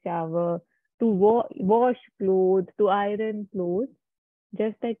take a shower, to wash clothes, to iron clothes.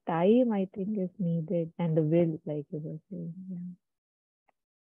 Just that time, I think, is needed, and the will, like you were saying. Yeah.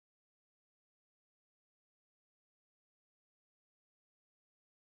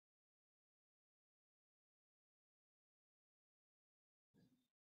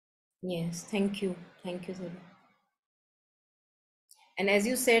 Yes, thank you, Zara. And as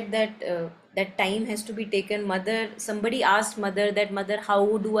you said that that time has to be taken, mother, somebody asked mother that, mother,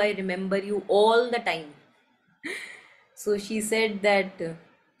 how do I remember you all the time? So she said that,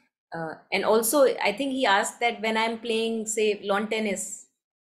 and also I think he asked that when I'm playing, say, lawn tennis,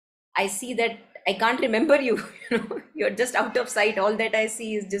 I see that I can't remember you. You're just out of sight. All that I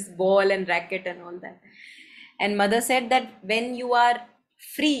see is just ball and racket and all that. And mother said that when you are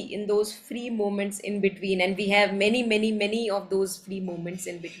free, in those free moments in between, and we have many, many, many of those free moments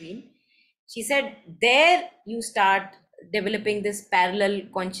in between, she said, there you start developing this parallel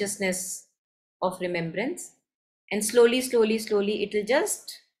consciousness of remembrance. And slowly, slowly, slowly, it will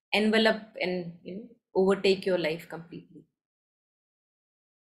just envelop and overtake your life completely.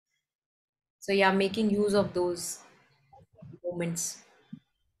 So yeah, making use of those moments.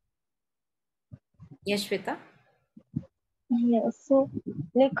 Yes, Shweta? Yeah, so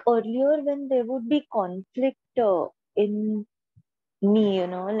like earlier when there would be conflict in me,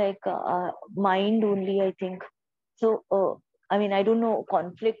 mind only, I think. So, I mean, I don't know,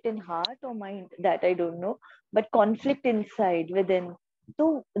 conflict in heart or mind, that I don't know, but conflict inside within.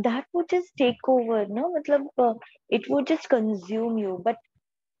 So that would just take over, no? Matlab, it would just consume you. But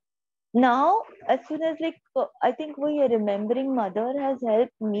now, as soon as I think we are remembering mother has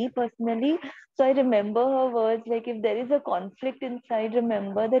helped me personally. So I remember her words like, if there is a conflict inside,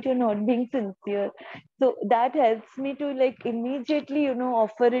 remember that you're not being sincere. So that helps me to like immediately,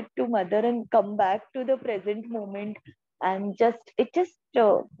 offer it to mother and come back to the present moment. And just it just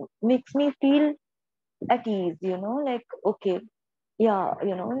makes me feel at ease, like, okay, yeah,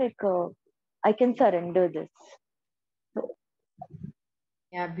 I can surrender this. So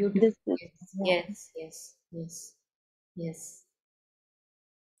Yeah, beautiful. this is, Yes, yeah. yes, yes, yes, yes.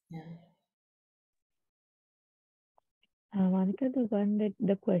 Yeah. Monica,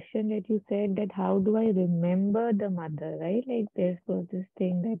 the question that you said, that how do I remember the mother, right? Like there's was this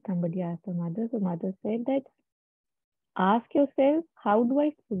thing that somebody asked the mother. So mother said that ask yourself, how do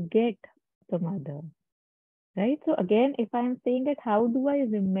I forget the mother, right? So again, if I'm saying that, how do I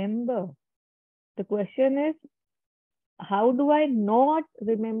remember? The question is, how do I not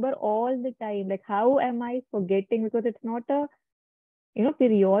remember all the time? Like, how am I forgetting? Because it's not a,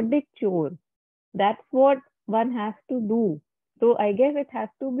 periodic chore. That's what one has to do. So I guess it has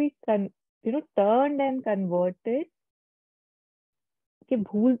to be, turned and converted कि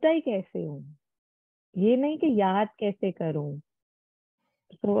भूलता ही कैसे हूँ, ये नहीं कि याद कैसे करूँ.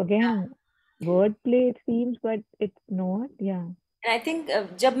 So again, wordplay it seems, but it's not. Yeah. And I think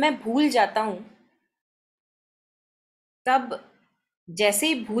जब मैं भूल जाता हूँ तब जैसे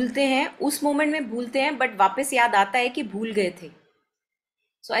ही भूलते हैं उस मोमेंट में भूलते हैं, बट वापस याद आता है कि भूल गए थे.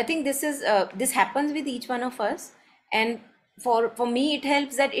 So I think this happens with each one of us, and for me it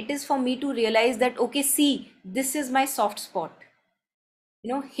helps that it is for me to realize that okay, see, this is my soft spot.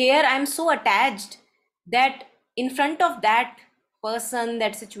 Here I'm so attached that in front of that person,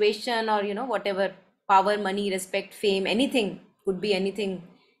 that situation, or whatever, power, money, respect, fame, anything, could be anything,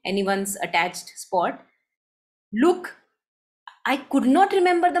 anyone's attached spot. Look, I could not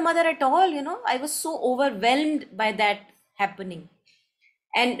remember the mother at all. I was so overwhelmed by that happening.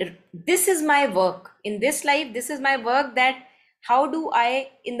 And this is my work in this life. This is my work, that how do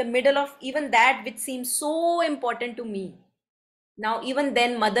I, in the middle of even that which seems so important to me, now even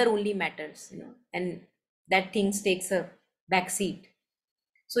then mother only matters, and that things takes a back seat.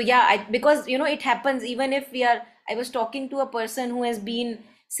 So yeah, because it happens even if I was talking to a person who has been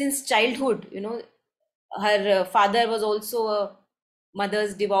since childhood. Her father was also a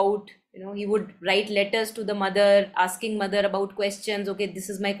mother's devout. He would write letters to the mother, asking mother about questions. Okay, this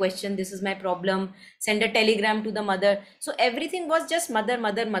is my question, this is my problem. Send a telegram to the mother. So everything was just mother,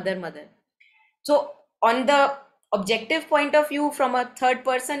 mother, mother, mother. So on the objective point of view, from a third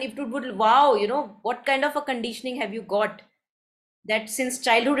person, it would, wow, what kind of a conditioning have you got, that since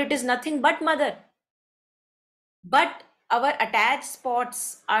childhood it is nothing but mother. But our attached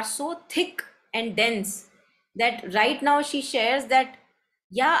spots are so thick and dense that right now she shares that,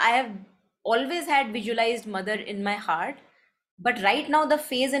 yeah, I have always had visualized mother in my heart, but right now the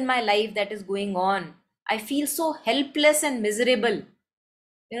phase in my life that is going on, I feel so helpless and miserable,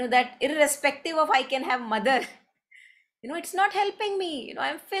 that irrespective of I can have mother, it's not helping me.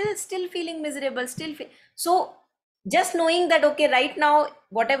 I'm still feeling miserable, so just knowing that okay, right now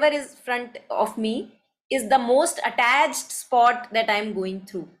whatever is front of me is the most attached spot that I'm going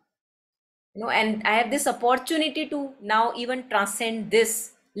through, and I have this opportunity to now even transcend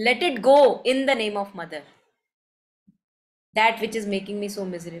this, let it go in the name of mother, that which is making me so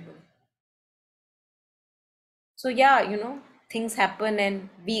miserable. So yeah, things happen and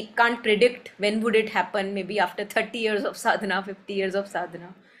we can't predict when would it happen. Maybe after 30 years of sadhana, 50 years of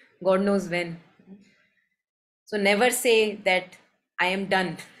sadhana, god knows when. So never say that I am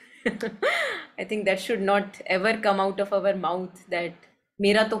done. I think that should not ever come out of our mouth, that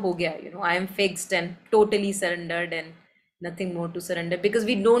mera to ho gaya, I am fixed and totally surrendered and nothing more to surrender, because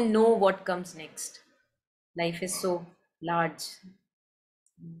we don't know what comes next. Life is so large.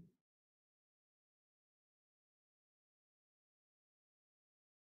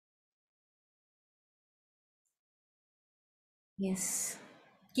 Yes.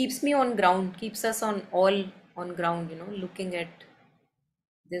 Keeps me on ground, keeps us on ground, looking at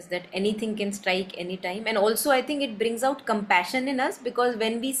this, that anything can strike anytime. And also I think it brings out compassion in us, because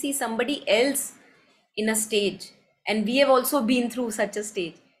when we see somebody else in a stage, and we have also been through such a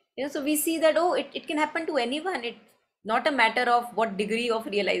stage, so we see that, oh, it can happen to anyone. It's not a matter of what degree of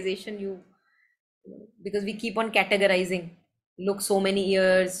realization because we keep on categorizing, look, so many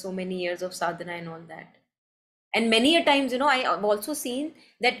years of sadhana and all that. And many a times, I have also seen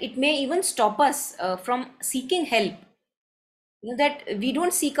that it may even stop us from seeking help. That we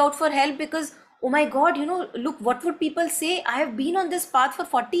don't seek out for help because, oh my god, look, what would people say? I have been on this path for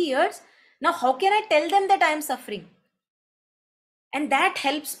 40 years. Now how can I tell them that I am suffering? And that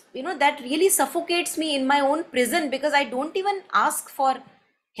helps, that really suffocates me in my own prison, because I don't even ask for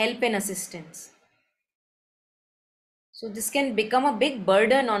help and assistance. So this can become a big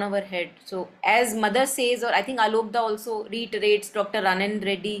burden on our head. So as mother says, or I think Alokda also reiterates, Dr. Anand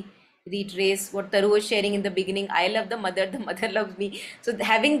Reddy reiterates what Taru was sharing in the beginning, I love the mother loves me. So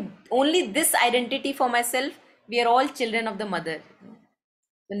having only this identity for myself, we are all children of the mother.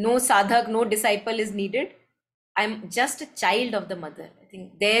 No sadhak, no disciple is needed. I'm just a child of the mother. I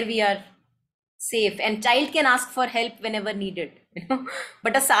think there we are safe, and child can ask for help whenever needed,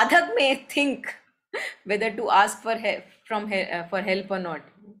 but a sadhak may think whether to ask for help for help or not.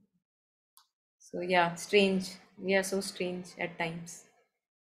 So yeah, strange. We are so strange at times.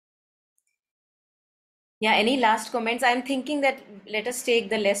 Yeah, any last comments? I'm thinking that let us take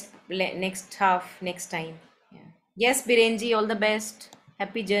the next half next time. Yeah. Yes, Birenji, all the best.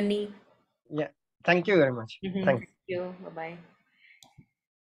 Happy journey. Yeah. Thank you very much. Thank Thank you. Bye-bye.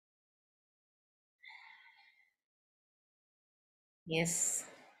 Yes.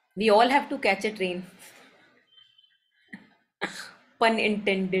 We all have to catch a train. Pun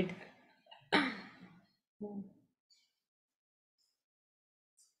intended.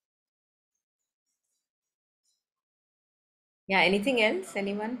 Yeah, anything else?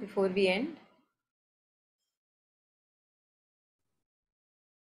 Anyone before we end?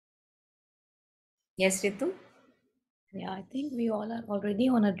 Yes, Ritu? Yeah, I think we all are already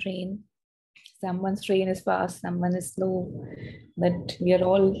on a train. Someone's train is fast, someone is slow, but we are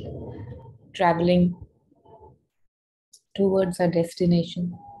all traveling towards our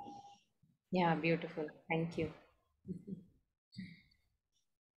destination. Yeah, beautiful. Thank you.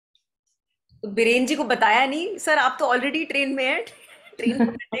 तो बीरेन जी को बताया नहीं sir आप तो already train में हैं train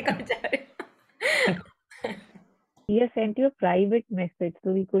पकड़ने कहाँ जा रहे हैं He has sent you a private message,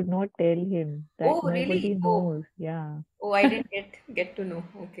 so we could not tell him that Oh, really? nobody Oh, knows. Yeah. oh, I didn't get to know.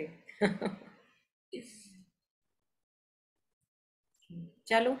 Okay.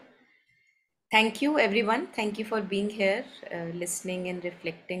 Chalo. Thank you, everyone. Thank you for being here, listening and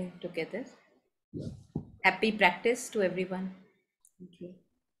reflecting together. Happy practice to everyone. Thank you.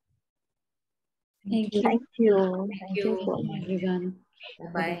 Thank Thank you. you. Thank you. Thank Thank you you. so much. Everyone.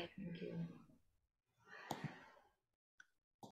 Bye-bye. Thank you.